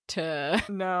it to...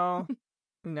 No.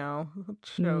 No. The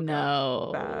show got No.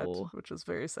 bad, which is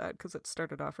very sad because it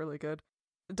started off really good.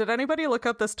 Did anybody look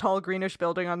up this tall greenish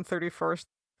building on 31st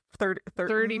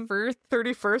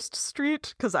 31st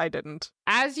Street? Because I didn't.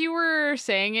 As you were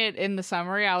saying it in the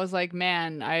summary, I was like,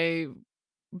 man, I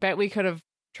bet we could have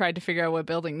tried to figure out what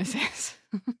building this is.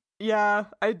 Yeah,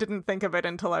 I didn't think of it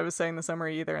until I was saying the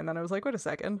summary either, and then I was like, wait a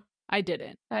second. I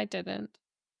didn't. I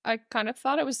kind of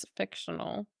thought it was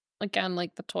fictional. Again,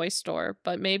 like the toy store,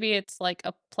 but maybe it's like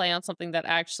a play on something that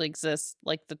actually exists,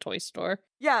 like the toy store.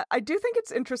 Yeah, I do think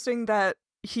it's interesting that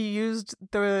he used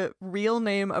the real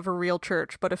name of a real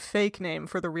church, but a fake name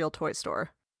for the real toy store.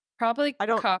 Probably I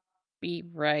don't-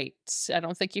 copyright. I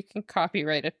don't think you can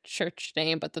copyright a church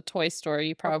name, but the toy store,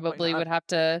 you probably not. would have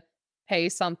to pay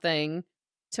something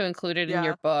to include it in Yeah.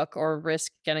 your book or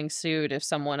risk getting sued if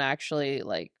someone actually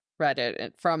like read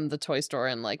it from the toy store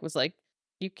and like was like,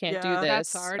 you can't do Yeah.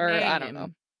 this. That's our Or name. I don't know.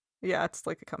 Yeah, it's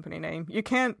like a company name. You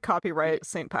can't copyright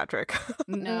St. Patrick.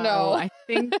 No, I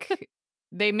think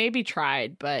they maybe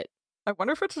tried, but I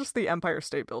wonder if it's just the Empire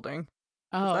State Building.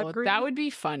 that green? that would be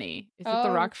funny. Is it the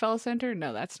Oh. Rockefeller Center?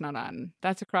 No, that's not on.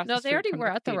 That's across the No, street they already from were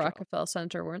at the cathedral. Rockefeller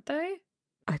Center, weren't they?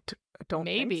 I don't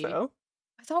Maybe. think so.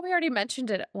 I thought we already mentioned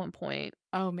it at one point.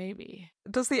 Oh, maybe.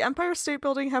 Does the Empire State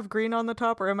Building have green on the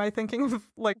top, or am I thinking of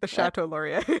like the Chateau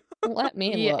Laurier? Let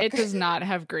me Yeah, look. it does not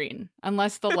have green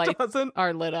unless the It lights doesn't.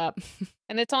 are lit up.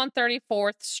 And it's on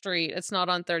 34th Street. It's not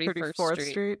on 31st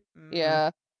Street.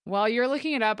 Yeah. While you're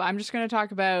looking it up, I'm just going to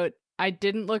talk about. I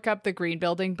didn't look up the green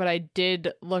building, but I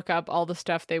did look up all the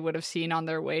stuff they would have seen on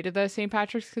their way to the St.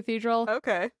 Patrick's Cathedral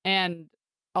Okay. and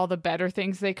all the better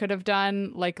things they could have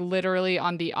done. Like literally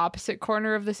on the opposite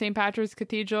corner of the St. Patrick's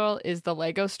Cathedral is the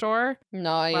Lego store,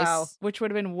 Nice. Wow. which would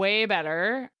have been way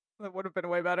better. That would have been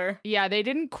way better. Yeah, they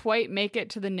didn't quite make it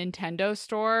to the Nintendo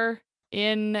store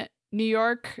in New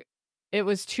York. It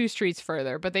was 2 streets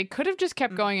further, but they could have just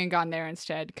kept going and gone there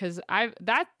instead because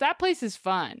that place is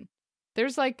fun.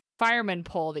 There's like fireman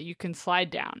pole that you can slide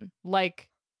down, like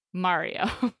Mario,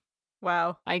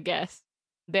 Wow. I guess.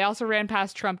 They also ran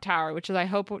past Trump Tower, which is, I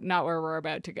hope, not where we're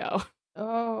about to go.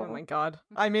 Oh my god.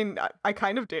 I mean, I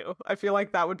kind of do. I feel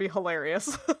like that would be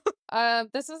hilarious.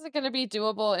 This isn't going to be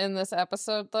doable in this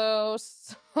episode, though.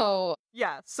 So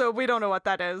Yeah, so we don't know what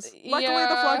that is. Luckily, the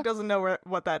Yeah. Flog doesn't know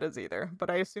what that is either, but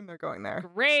I assume they're going there.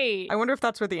 Great. I wonder if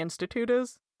that's where the Institute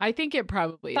is. I think it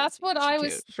probably That's is. what I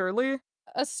was- Institute. Surely.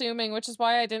 assuming, which is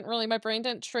why my brain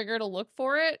didn't trigger to look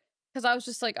for it because I was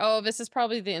just like, oh, this is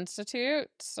probably the Institute.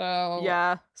 So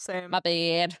Yeah, same. my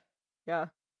bad. Yeah.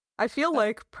 I feel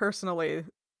like, personally,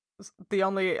 the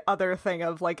only other thing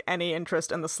of, like, any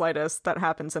interest in the slightest that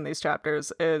happens in these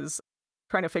chapters is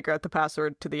trying to figure out the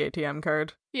password to the ATM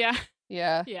card. Yeah.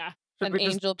 Yeah. Yeah. Should An we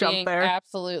just angel jump being there?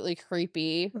 absolutely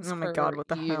creepy. Oh my god, what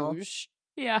the hell?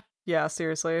 Yeah. Yeah,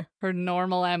 seriously. Her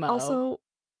normal MO. Also,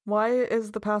 why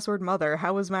is the password mother?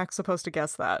 How is Max supposed to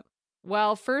guess that?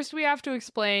 Well, first we have to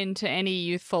explain to any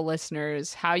youthful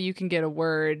listeners how you can get a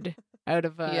word out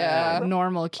of a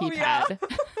normal keypad.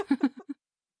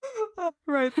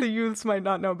 Right, the youths might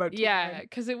not know about Yeah,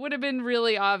 because it would have been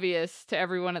really obvious to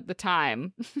everyone at the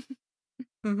time.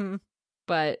 Mm-hmm.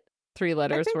 But 3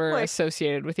 letters were like,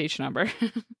 associated with each number.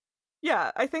 Yeah,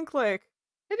 I think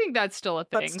that's still a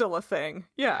thing. that's still a thing.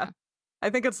 Yeah. I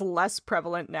think it's less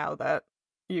prevalent now that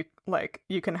you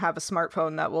can have a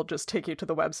smartphone that will just take you to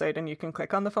the website and you can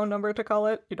click on the phone number to call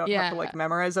it. You don't have to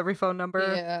memorize every phone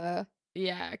number. Yeah.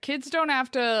 Yeah, kids don't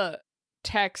have to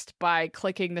text by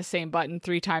clicking the same button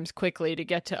 3 times quickly to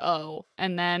get to O,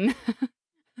 and then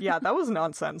Yeah, that was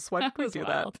nonsense. Why did we do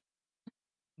wild. that?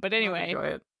 But anyway. Enjoy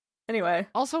it. Anyway.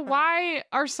 Also, why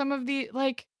are some of the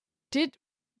did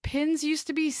pins used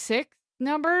to be 6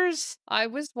 numbers? I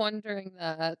was wondering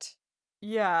that.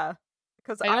 Yeah,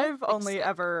 because I don't I've think only so.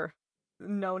 ever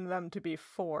known them to be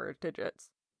 4 digits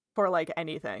for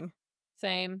anything.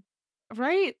 Same.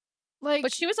 Right?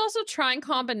 But she was also trying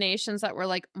combinations that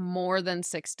were more than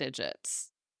 6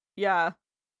 digits. Yeah.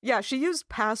 Yeah, she used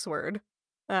password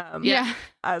Yeah.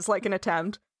 as an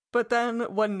attempt. But then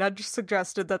when Nudge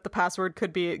suggested that the password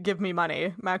could be give me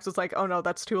money, Max was like, oh no,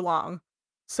 that's too long.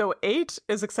 So 8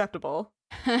 is acceptable.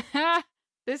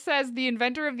 This says the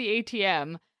inventor of the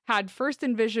ATM had first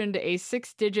envisioned a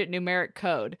 6-digit numeric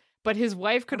code, but his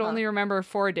wife could only remember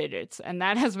 4 digits, and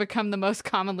that has become the most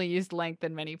commonly used length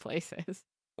in many places.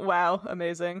 Wow,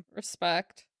 amazing.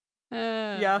 Respect.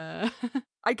 Yeah.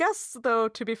 I guess, though,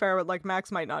 to be fair,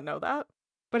 Max might not know that.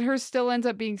 But hers still ends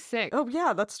up being 6. Oh,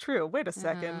 yeah, that's true. Wait a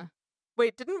second.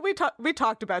 Wait, didn't we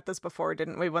talked about this before,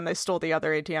 didn't we, when they stole the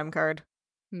other ATM card?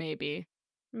 Maybe.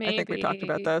 I think we talked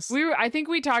about this. I think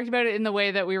we talked about it in the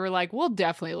way that we were like, we'll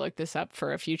definitely look this up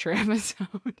for a future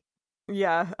episode.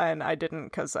 Yeah, and I didn't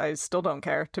because I still don't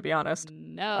care, to be honest.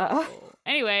 No.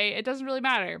 Anyway, it doesn't really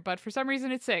matter, but for some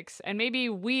reason it's 6. And maybe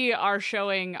we are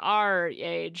showing our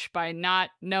age by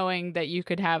not knowing that you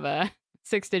could have a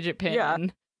 6-digit pin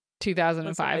in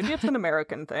 2005. Maybe it's an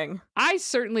American thing. I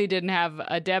certainly didn't have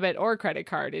a debit or credit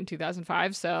card in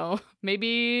 2005, so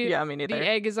maybe me neither. The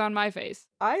egg is on my face.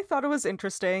 I thought it was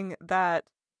interesting that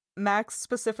Max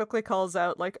specifically calls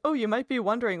out, oh, you might be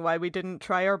wondering why we didn't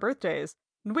try our birthdays.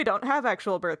 We don't have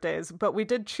actual birthdays, but we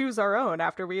did choose our own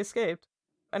after we escaped.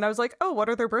 And I was like, oh, what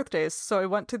are their birthdays? So I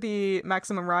went to the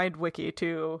Maximum Ride wiki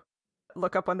to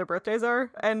look up when their birthdays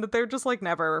are, and they're just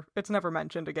it's never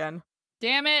mentioned again.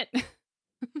 Damn it.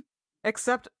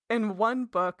 Except in one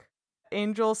book,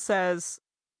 Angel says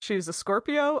she's a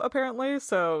Scorpio, apparently,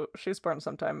 so she's born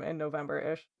sometime in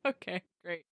November-ish. Okay,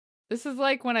 great. This is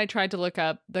like when I tried to look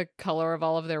up the color of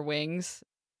all of their wings,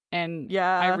 and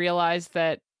I realized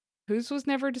that whose was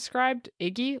never described?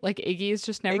 Iggy? Iggy is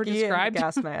just never described? Iggy and the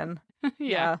Gas Man.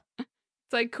 Yeah.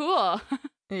 It's cool.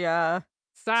 Yeah.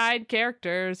 Side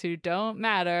characters who don't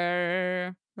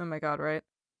matter. Oh my god, right?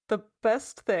 The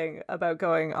best thing about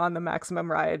going on the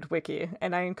Maximum Ride wiki,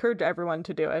 and I encourage everyone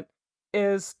to do it,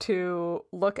 is to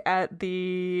look at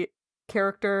the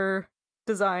character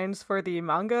designs for the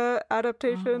manga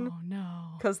adaptation. Oh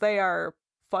no. Because they are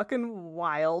fucking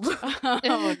wild.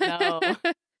 Oh no.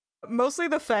 Mostly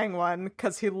the Fang one,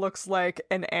 because he looks like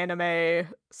an anime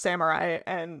samurai,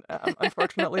 and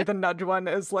unfortunately the Nudge one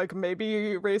is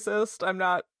maybe racist. I'm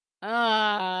not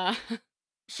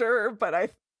sure, but I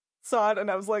saw it and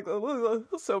I was like, ugh,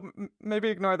 so maybe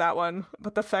ignore that one.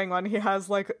 But the Fang one, he has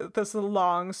this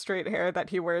long straight hair that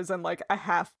he wears in a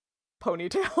half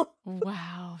ponytail.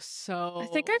 Wow, so I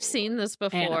think I've seen this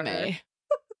before. Anime.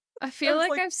 I feel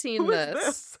like I've seen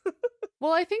this.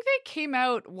 Well, I think they came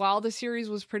out while the series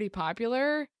was pretty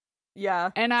popular. Yeah.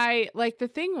 And the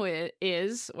thing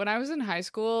is, when I was in high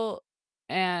school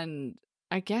and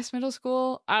I guess middle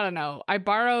school, I don't know, I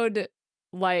borrowed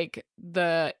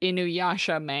the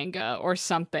Inuyasha manga or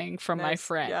something from my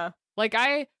friend. Yeah.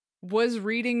 I was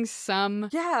reading some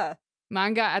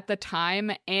manga at the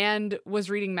time and was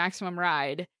reading Maximum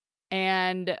Ride.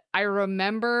 And I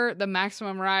remember the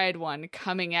Maximum Ride one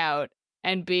coming out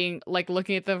and being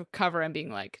looking at the cover and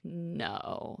being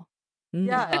no.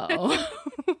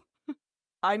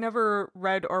 I never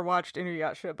read or watched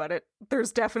Inuyasha, but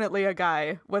there's definitely a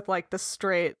guy with the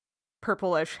straight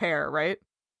purplish hair, right?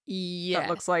 Yeah. That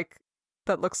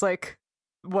looks like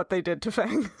what they did to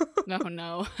Fang.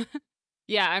 No.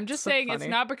 Yeah, I'm just saying funny.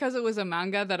 It's not because it was a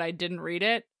manga that I didn't read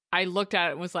it. I looked at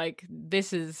it and was like,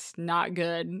 this is not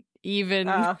good. Even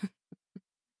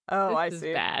Oh, I This is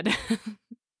see. bad.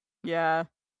 Yeah.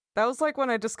 That was like when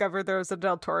I discovered there was a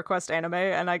Del Toro Quest anime,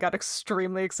 and I got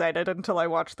extremely excited until I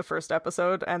watched the first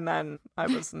episode, and then I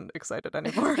wasn't excited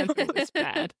anymore. Then it's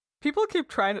bad. People kept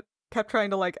trying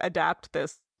to like adapt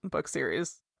this book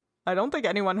series. I don't think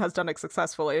anyone has done it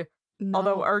successfully. No.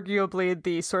 Although arguably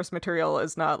the source material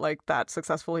is not like that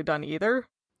successfully done either.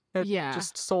 It Yeah.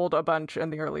 just sold a bunch in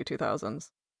the early 2000s.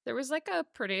 There was like a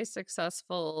pretty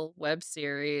successful web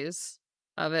series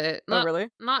of it. Oh, really?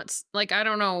 Like, I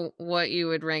don't know what you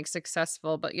would rank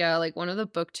successful, but yeah, like one of the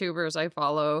booktubers I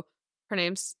follow, her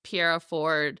name's Piera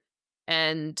Ford,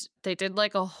 and they did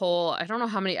like a whole, I don't know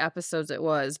how many episodes it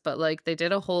was, but like they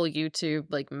did a whole YouTube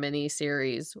like mini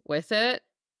series with it.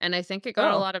 And I think it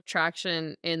got a Oh. lot of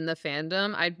traction in the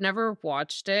fandom. I'd never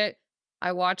watched it.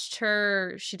 I watched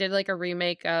her, she did like a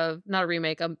remake of, not a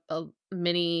remake, a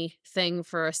mini thing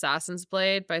for Assassin's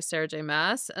Blade by Sarah J.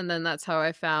 Maas. And then that's how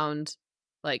I found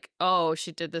like, oh,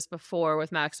 she did this before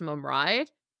with Maximum Ride.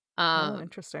 Oh,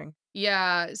 interesting.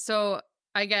 Yeah. So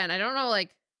again, I don't know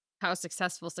like how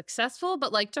successful,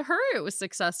 but like to her it was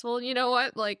successful. You know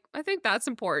what? Like, I think that's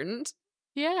important.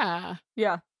 Yeah.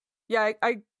 Yeah. Yeah,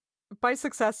 I by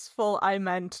successful I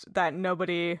meant that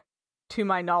nobody to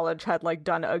my knowledge had like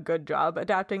done a good job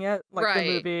adapting it. Like Right.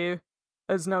 the movie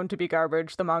is known to be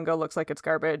garbage, the manga looks like it's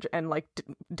garbage and like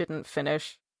didn't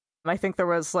finish. I think there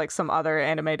was like some other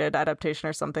animated adaptation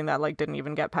or something that like didn't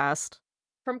even get past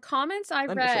From comments I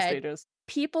initial read, stages.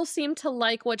 people seem to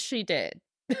like what she did.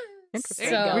 Interesting.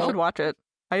 So- We should watch it.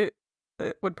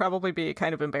 It would probably be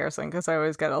kind of embarrassing because I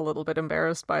always get a little bit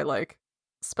embarrassed by like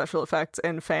special effects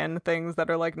and fan things that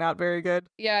are like not very good.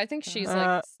 Yeah, I think she's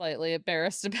like slightly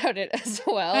embarrassed about it as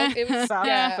well. It was Sounds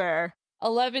yeah, fair.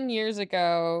 11 years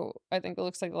ago. I think it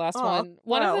looks like the last Aw, one.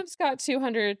 One wow. of them's got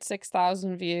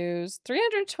 206,000 views,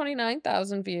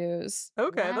 329,000 views.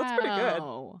 Okay, that's pretty good.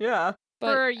 Wow. Yeah.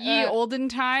 But, For ye olden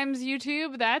times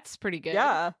YouTube, that's pretty good.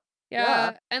 Yeah.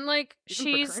 yeah, and like Even for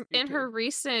she's current in her YouTube.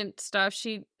 recent stuff.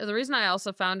 The reason I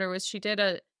also found her was she did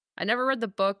I never read the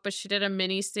book, but she did a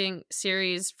mini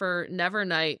series for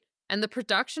Nevernight, and the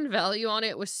production value on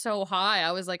it was so high.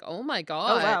 I was like, oh my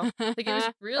god. Oh, wow. Like it was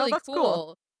really that's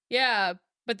cool. Yeah,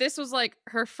 but this was like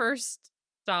her first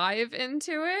dive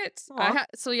into it. Aw.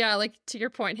 So yeah, like to your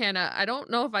point, Hannah, I don't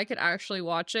know if I could actually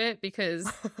watch it because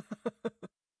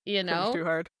you Cringe know, too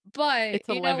hard. but It's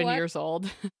you know 11 what? years old.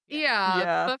 Yeah,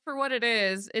 Yeah. but for what it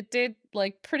is, it did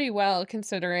like pretty well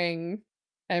considering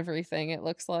everything it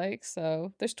looks like.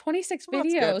 So there's 26 Well,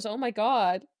 that's good. videos. Oh my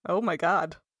god. Oh my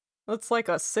god. That's like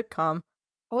a sitcom.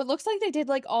 Oh, it looks like they did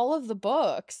like all of the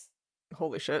books.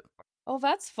 Holy shit. Oh,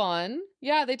 that's fun.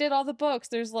 Yeah, they did all the books.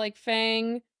 There's like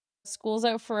Fang, School's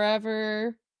Out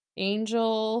Forever,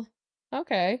 Angel.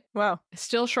 Okay. Wow.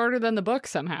 Still shorter than the book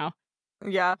somehow.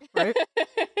 Yeah, right?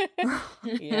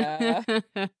 Yeah.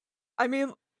 I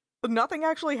mean, nothing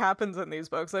actually happens in these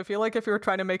books. I feel like if you were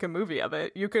trying to make a movie of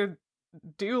it, you could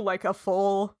do like a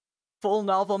full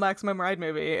novel Maximum Ride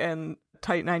movie in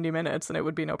tight 90 minutes and it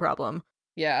would be no problem.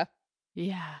 Yeah.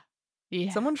 Yeah.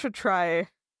 Yeah. Someone should try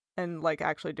and like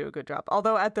actually do a good job.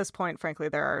 Although at this point, frankly,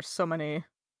 there are so many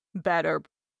better,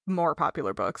 more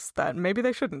popular books that maybe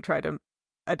they shouldn't try to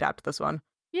adapt this one.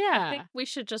 I Yeah. think we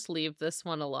should just leave this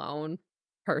one alone,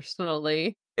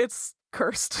 personally. It's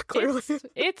cursed, clearly.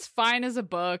 It's fine as a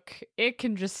book. It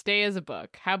can just stay as a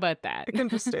book. How about that? It can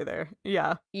just stay there.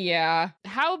 Yeah. Yeah.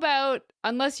 How about,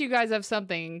 unless you guys have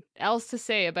something else to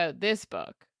say about this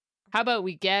book, how about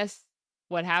we guess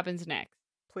what happens next?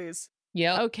 Please.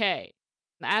 Yep. Okay.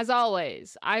 As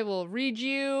always, I will read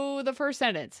you the first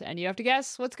sentence and you have to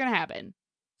guess what's going to happen.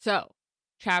 So,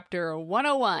 chapter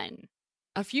 101.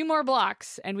 A few more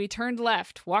blocks and we turned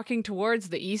left, walking towards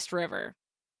the East River.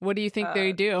 What do you think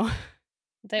they do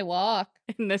They walk.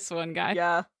 in this one, guy?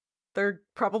 Yeah. They're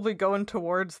probably going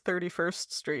towards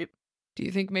 31st Street. Do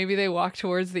you think maybe they walk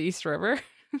towards the East River?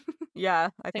 Yeah,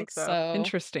 I think think so. so.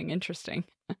 Interesting.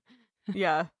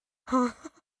 Yeah.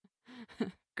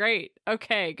 Great.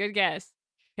 Okay, good guess.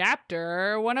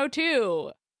 Chapter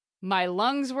 102. My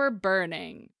lungs were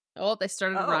burning. Oh, they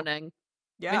started Uh-oh. running.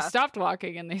 Yeah. They stopped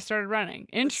walking and they started running.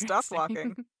 Interesting. Stopped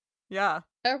walking. Yeah.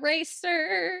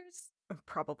 Erasers.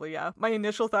 Probably, yeah. My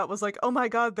initial thought was like, oh my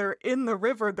god, they're in the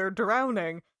river, they're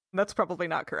drowning. That's probably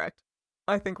not correct.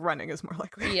 I think running is more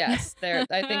likely. Yes, I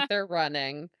think they're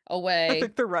running I away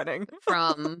think they're running.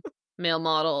 from male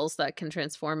models that can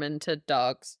transform into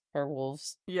dogs or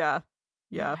wolves. Yeah.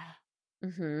 Yeah.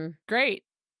 Mm-hmm. Great.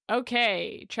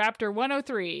 Okay, chapter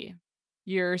 103.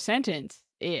 Your sentence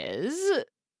is: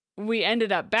 we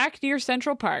ended up back near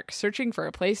Central Park searching for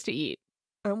a place to eat.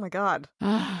 Oh my god.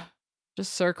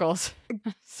 Just circles.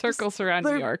 Circles around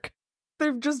New York.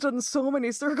 They've just done so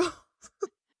many circles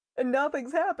and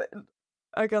nothing's happened.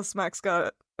 I guess Max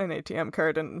got an ATM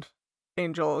card and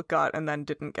Angel got and then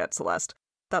didn't get Celeste.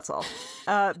 That's all.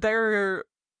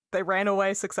 They ran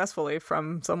away successfully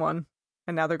from someone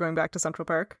and now they're going back to Central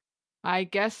Park. I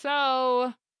guess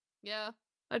so. Yeah,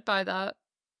 I'd buy that.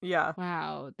 Yeah.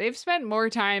 Wow. They've spent more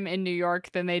time in New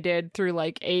York than they did through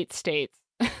like 8 states.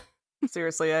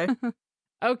 Seriously, eh?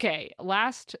 Okay,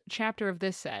 last chapter of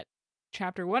this set.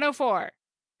 Chapter 104.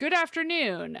 Good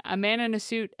afternoon. A man in a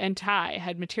suit and tie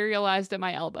had materialized at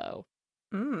my elbow.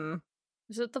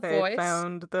 Is it the They voice?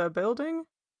 found the building?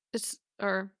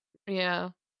 Yeah.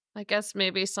 I guess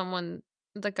maybe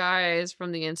the guy is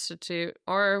from the Institute,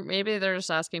 or maybe they're just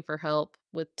asking for help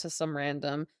to some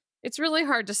random. It's really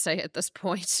hard to say at this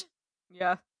point.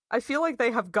 Yeah. I feel like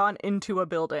they have gone into a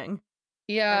building.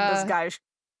 Yeah. And this guy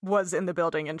was in the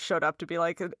building and showed up to be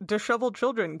like, disheveled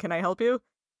children, can I help you?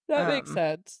 That makes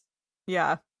sense.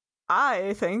 Yeah.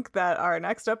 I think that our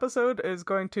next episode is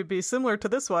going to be similar to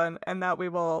this one, and that we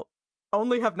will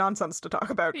only have nonsense to talk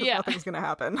about because nothing's going to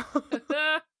happen.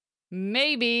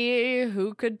 Maybe.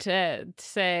 Who could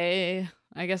say?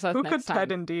 I guess that's Who next could time.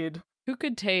 Ted indeed? Who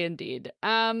could Tay indeed?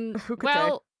 Who could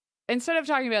well, instead of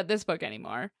talking about this book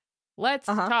anymore, let's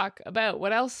talk about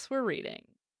what else we're reading.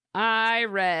 I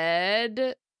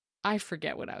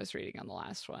forget what I was reading on the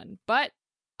last one, but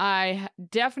I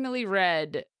definitely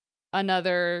read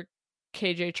another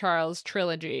KJ Charles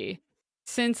trilogy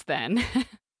since then.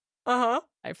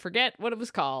 I forget what it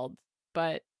was called,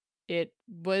 but it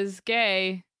was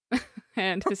gay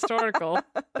and historical.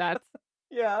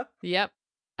 Yep.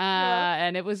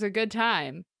 And it was a good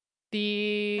time.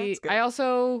 I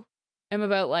also am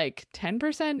about like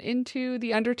 10% into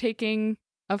The Undertaking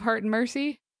of Heart and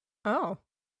Mercy. Oh.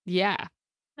 Yeah.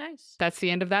 Nice. That's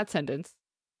the end of that sentence.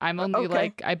 I'm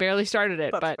only I barely started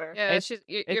it, That's but fair. Yeah,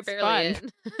 you're barely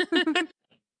fun. in.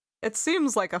 It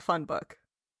seems like a fun book.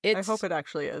 I hope it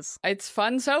actually is. It's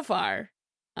fun so far.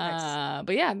 Nice.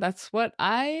 But yeah, that's what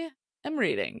I am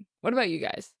reading. What about you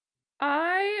guys?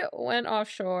 I went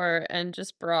offshore and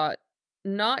just brought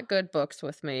not good books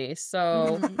with me,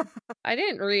 so I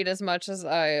didn't read as much as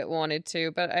I wanted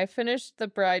to, but I finished The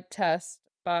Bride Test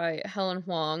by Helen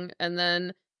Huang, and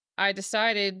then I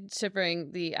decided to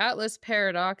bring The Atlas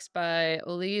Paradox by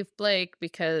Olive Blake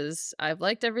because I've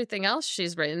liked everything else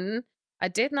she's written. I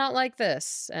did not like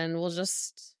this, and we'll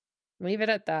just leave it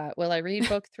at that. Will I read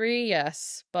book 3?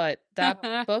 Yes, but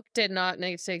that book did not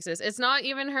need to exist. It's not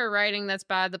even her writing that's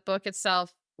bad. The book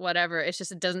itself, whatever. It's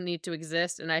just it doesn't need to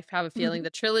exist, and I have a feeling the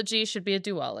trilogy should be a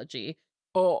duology.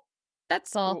 Oh.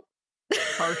 That's all.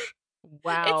 Harsh.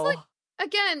 Wow. It's like,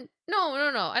 again, no.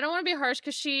 I don't want to be harsh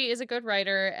because she is a good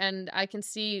writer and I can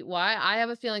see why. I have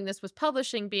a feeling this was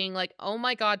publishing being like, oh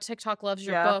my God, TikTok loves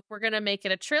your book. We're going to make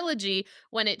it a trilogy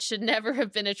when it should never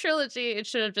have been a trilogy. It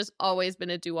should have just always been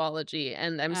a duology.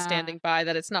 And I'm standing by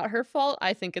that it's not her fault.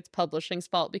 I think it's publishing's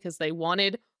fault because they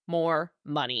wanted more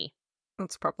money.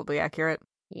 That's probably accurate.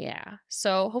 Yeah.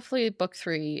 So hopefully book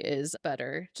 3 is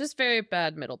better. Just very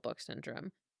bad middle book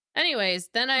syndrome.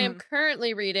 Anyways, then I am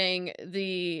currently reading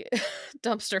the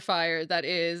dumpster fire that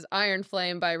is Iron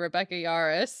Flame by Rebecca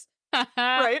Yarros.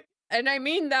 Right. And I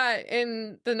mean that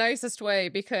in the nicest way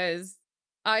because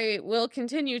I will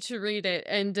continue to read it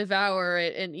and devour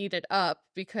it and eat it up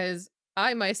because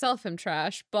I myself am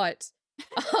trash, but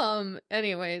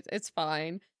anyways, it's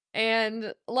fine.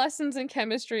 And Lessons in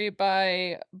Chemistry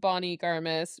by Bonnie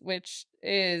Garmis, which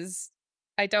is,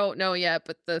 I don't know yet,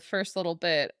 but the first little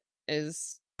bit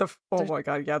is... Oh my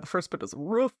God, yeah, the first bit is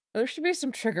rough. There should be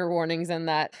some trigger warnings in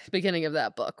that beginning of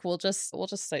that book. We'll just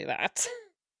say that.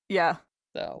 Yeah.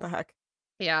 So the heck.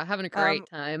 Yeah, having a great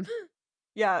time.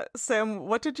 Yeah, Sam,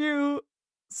 what did you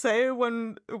say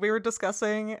when we were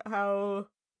discussing how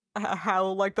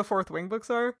like the Fourth Wing books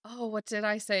are? Oh, what did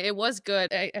I say? It was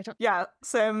good. I don't... Yeah,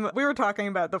 Sam, we were talking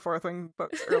about the Fourth Wing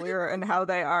books earlier and how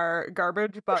they are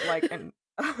garbage, but like an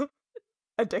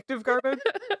addictive garbage,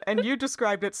 and you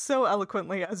described it so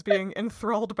eloquently as being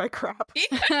enthralled by crap.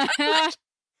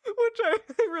 Which I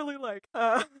really like.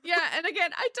 Yeah, and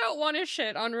again, I don't want to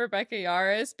shit on Rebecca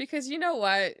Yarros because you know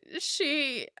what?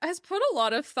 She has put a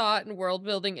lot of thought and world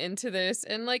building into this,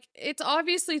 and like it's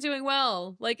obviously doing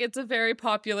well. Like it's a very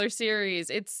popular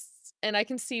series. And I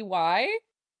can see why.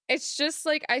 It's just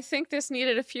like I think this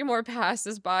needed a few more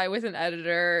passes by with an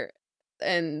editor,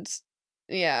 and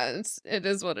yeah, it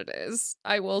is what it is.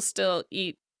 I will still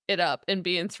eat it up and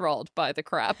be enthralled by the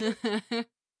crap.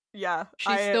 Yeah.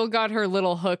 She's still got her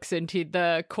little hooks into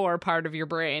the core part of your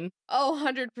brain. Oh,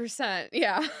 100%.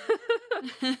 Yeah.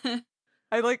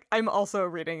 I'm also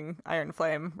reading Iron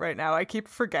Flame right now. I keep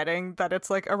forgetting that it's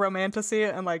like a romantasy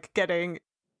and like getting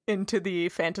into the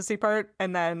fantasy part,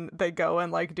 and then they go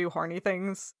and like do horny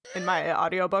things in my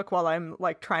audiobook while I'm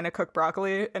like trying to cook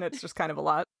broccoli, and it's just kind of a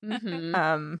lot.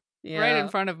 Mm-hmm. Right in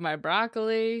front of my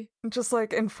broccoli. Just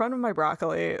like in front of my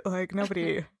broccoli, like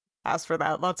nobody asked for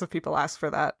that. Lots of people ask for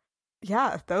that.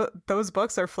 Yeah, those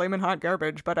books are flaming hot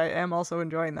garbage, but I am also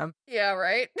enjoying them. Yeah,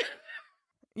 right?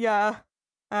 Yeah.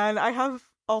 And I have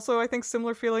also, I think,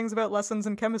 similar feelings about lessons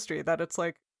in chemistry, that it's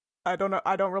like, I don't know,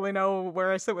 I don't really know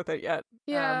where I sit with it yet.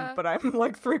 Yeah. But I'm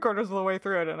like 3/4 of the way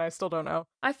through it and I still don't know.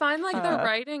 I find like the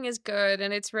writing is good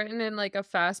and it's written in like a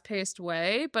fast-paced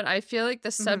way, but I feel like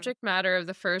the subject matter of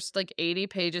the first like 80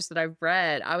 pages that I've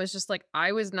read, I was just like,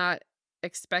 I was not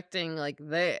expecting like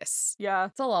this. Yeah.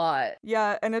 It's a lot.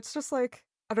 Yeah, and it's just like,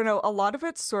 I don't know, a lot of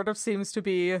it sort of seems to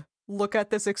be, look at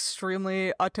this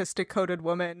extremely autistic coded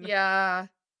woman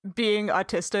being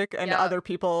autistic and other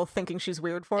people thinking she's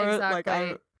weird for it.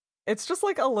 Like, it's just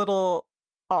like a little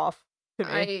off to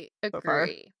me. I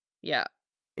agree. So yeah.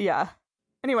 Yeah.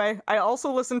 Anyway, I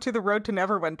also listened to The Road to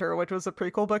Neverwinter, which was a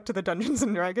prequel book to the Dungeons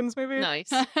and Dragons movie. Nice.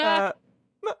 That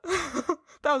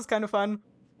was kind of fun.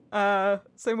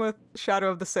 Same with Shadow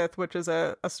of the Sith, which is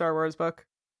a Star Wars book.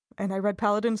 And I read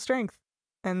Paladin's Strength,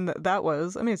 and that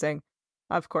was amazing,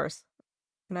 of course.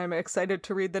 And I'm excited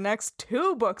to read the next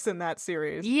 2 books in that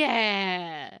series.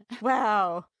 Yeah.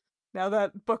 Wow. Now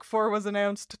that book 4 was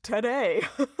announced today.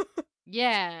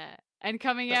 Yeah. And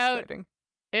coming That's out exciting.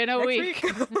 in a Next week.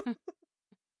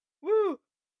 Woo!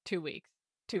 2 weeks.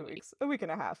 2 weeks. A week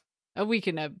and a half. A week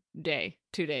and a day.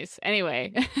 2 days.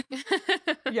 Anyway.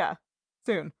 Yeah.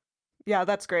 Soon. Yeah,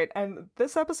 that's great. And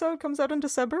this episode comes out in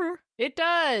December? It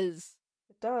does.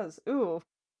 It does. Ooh.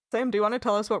 Sam, do you want to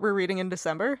tell us what we're reading in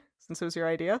December, since it was your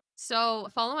idea? So,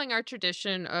 following our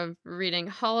tradition of reading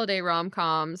holiday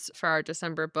rom-coms for our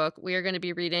December book, we are going to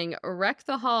be reading Wreck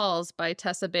the Halls by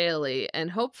Tessa Bailey.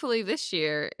 And hopefully this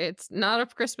year, it's not a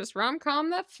Christmas rom-com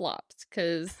that flops,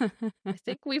 because I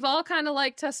think we've all kind of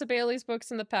liked Tessa Bailey's books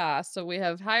in the past, so we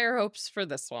have higher hopes for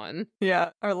this one. Yeah,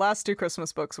 our last 2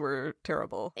 Christmas books were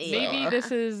terrible. Maybe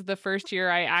this is the first year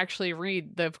I actually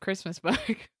read the Christmas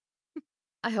book.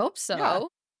 I hope so. Yeah.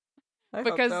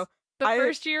 Because hope so. the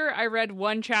first year I read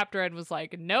 1 chapter and was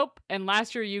like, nope. And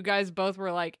last year you guys both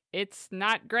were like, it's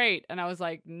not great. And I was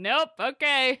like, nope,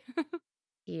 okay.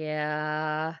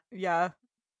 Yeah. Yeah.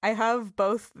 I have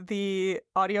both the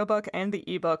audiobook and the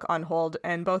ebook on hold,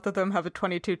 and both of them have a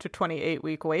 22 to 28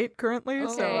 week wait currently.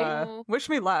 So wish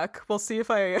me luck. We'll see if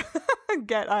I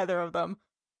get either of them.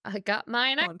 I got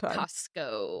mine at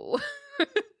Costco.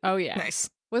 Oh, yeah. Nice.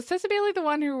 Was Tessa Bailey the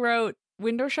one who wrote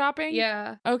Window Shopping?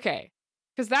 Yeah. Okay.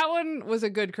 Because that one was a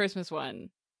good Christmas one.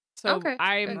 So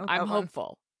I'm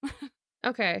hopeful.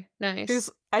 Okay, nice.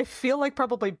 I feel like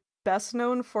probably best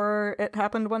known for It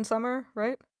Happened One Summer,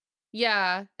 right?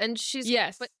 Yeah, and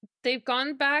yes, but they've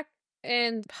gone back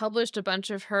and published a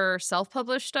bunch of her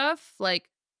self-published stuff. Like,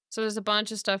 so there's a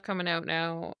bunch of stuff coming out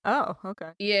now. Oh,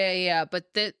 okay. Yeah, but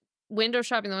the Window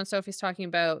Shopping, the one Sophie's talking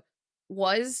about,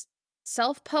 was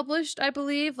self-published, I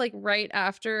believe, like right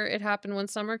after It Happened One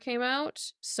Summer came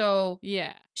out. So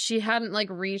yeah, she hadn't like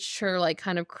reached her like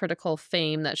kind of critical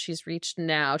fame that she's reached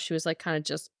now. She was like kind of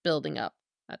just building up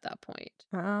at that point.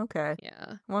 Oh, okay.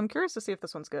 Yeah. Well, I'm curious to see if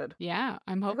this one's good. Yeah,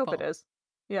 I'm hopeful. I hope it is.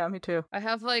 Yeah, me too. I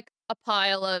have like a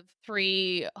pile of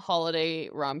 3 holiday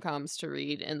rom-coms to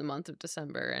read in the month of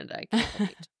December, and I can't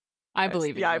wait. I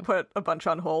believe Yeah, you. I put a bunch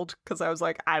on hold because I was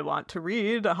like, I want to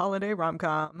read a holiday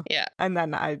rom-com. Yeah. And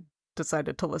then I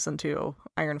decided to listen to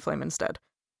Iron Flame instead.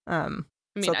 I mean,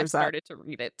 so I started to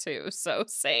read it too, so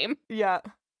same. Yeah.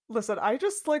 Listen, I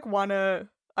just like want to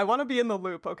be in the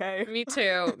loop, okay? Me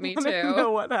too. Me too.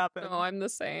 Know what happened. No, I'm the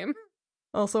same.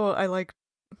 Also, I like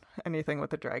anything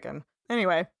with a dragon.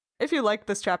 Anyway, if you liked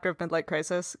this chapter of Midlight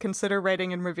Crisis, consider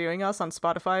rating and reviewing us on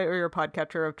Spotify or your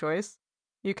podcatcher of choice.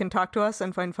 You can talk to us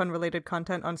and find fun-related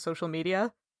content on social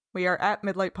media. We are at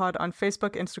Midlight Pod on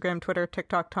Facebook, Instagram, Twitter,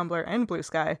 TikTok, Tumblr, and Blue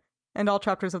Sky. And all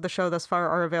chapters of the show thus far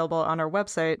are available on our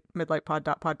website,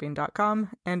 midlightpod.podbean.com,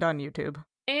 and on YouTube.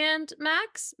 And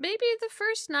Max, maybe the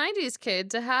first 90s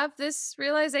kid to have this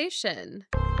realization.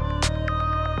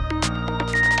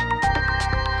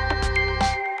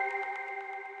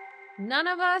 None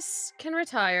of us can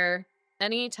retire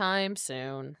anytime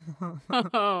soon.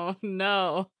 Oh,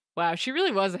 no. Wow, she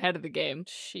really was ahead of the game.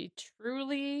 She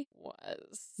truly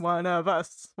was. One of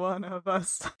us.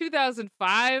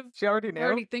 2005. She already knew.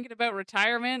 Already thinking about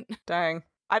retirement. Dang.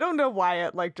 I don't know why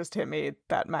it just hit me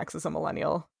that Max is a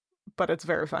millennial, but it's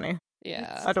very funny.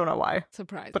 Yeah. I don't know why.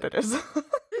 Surprising. But it is.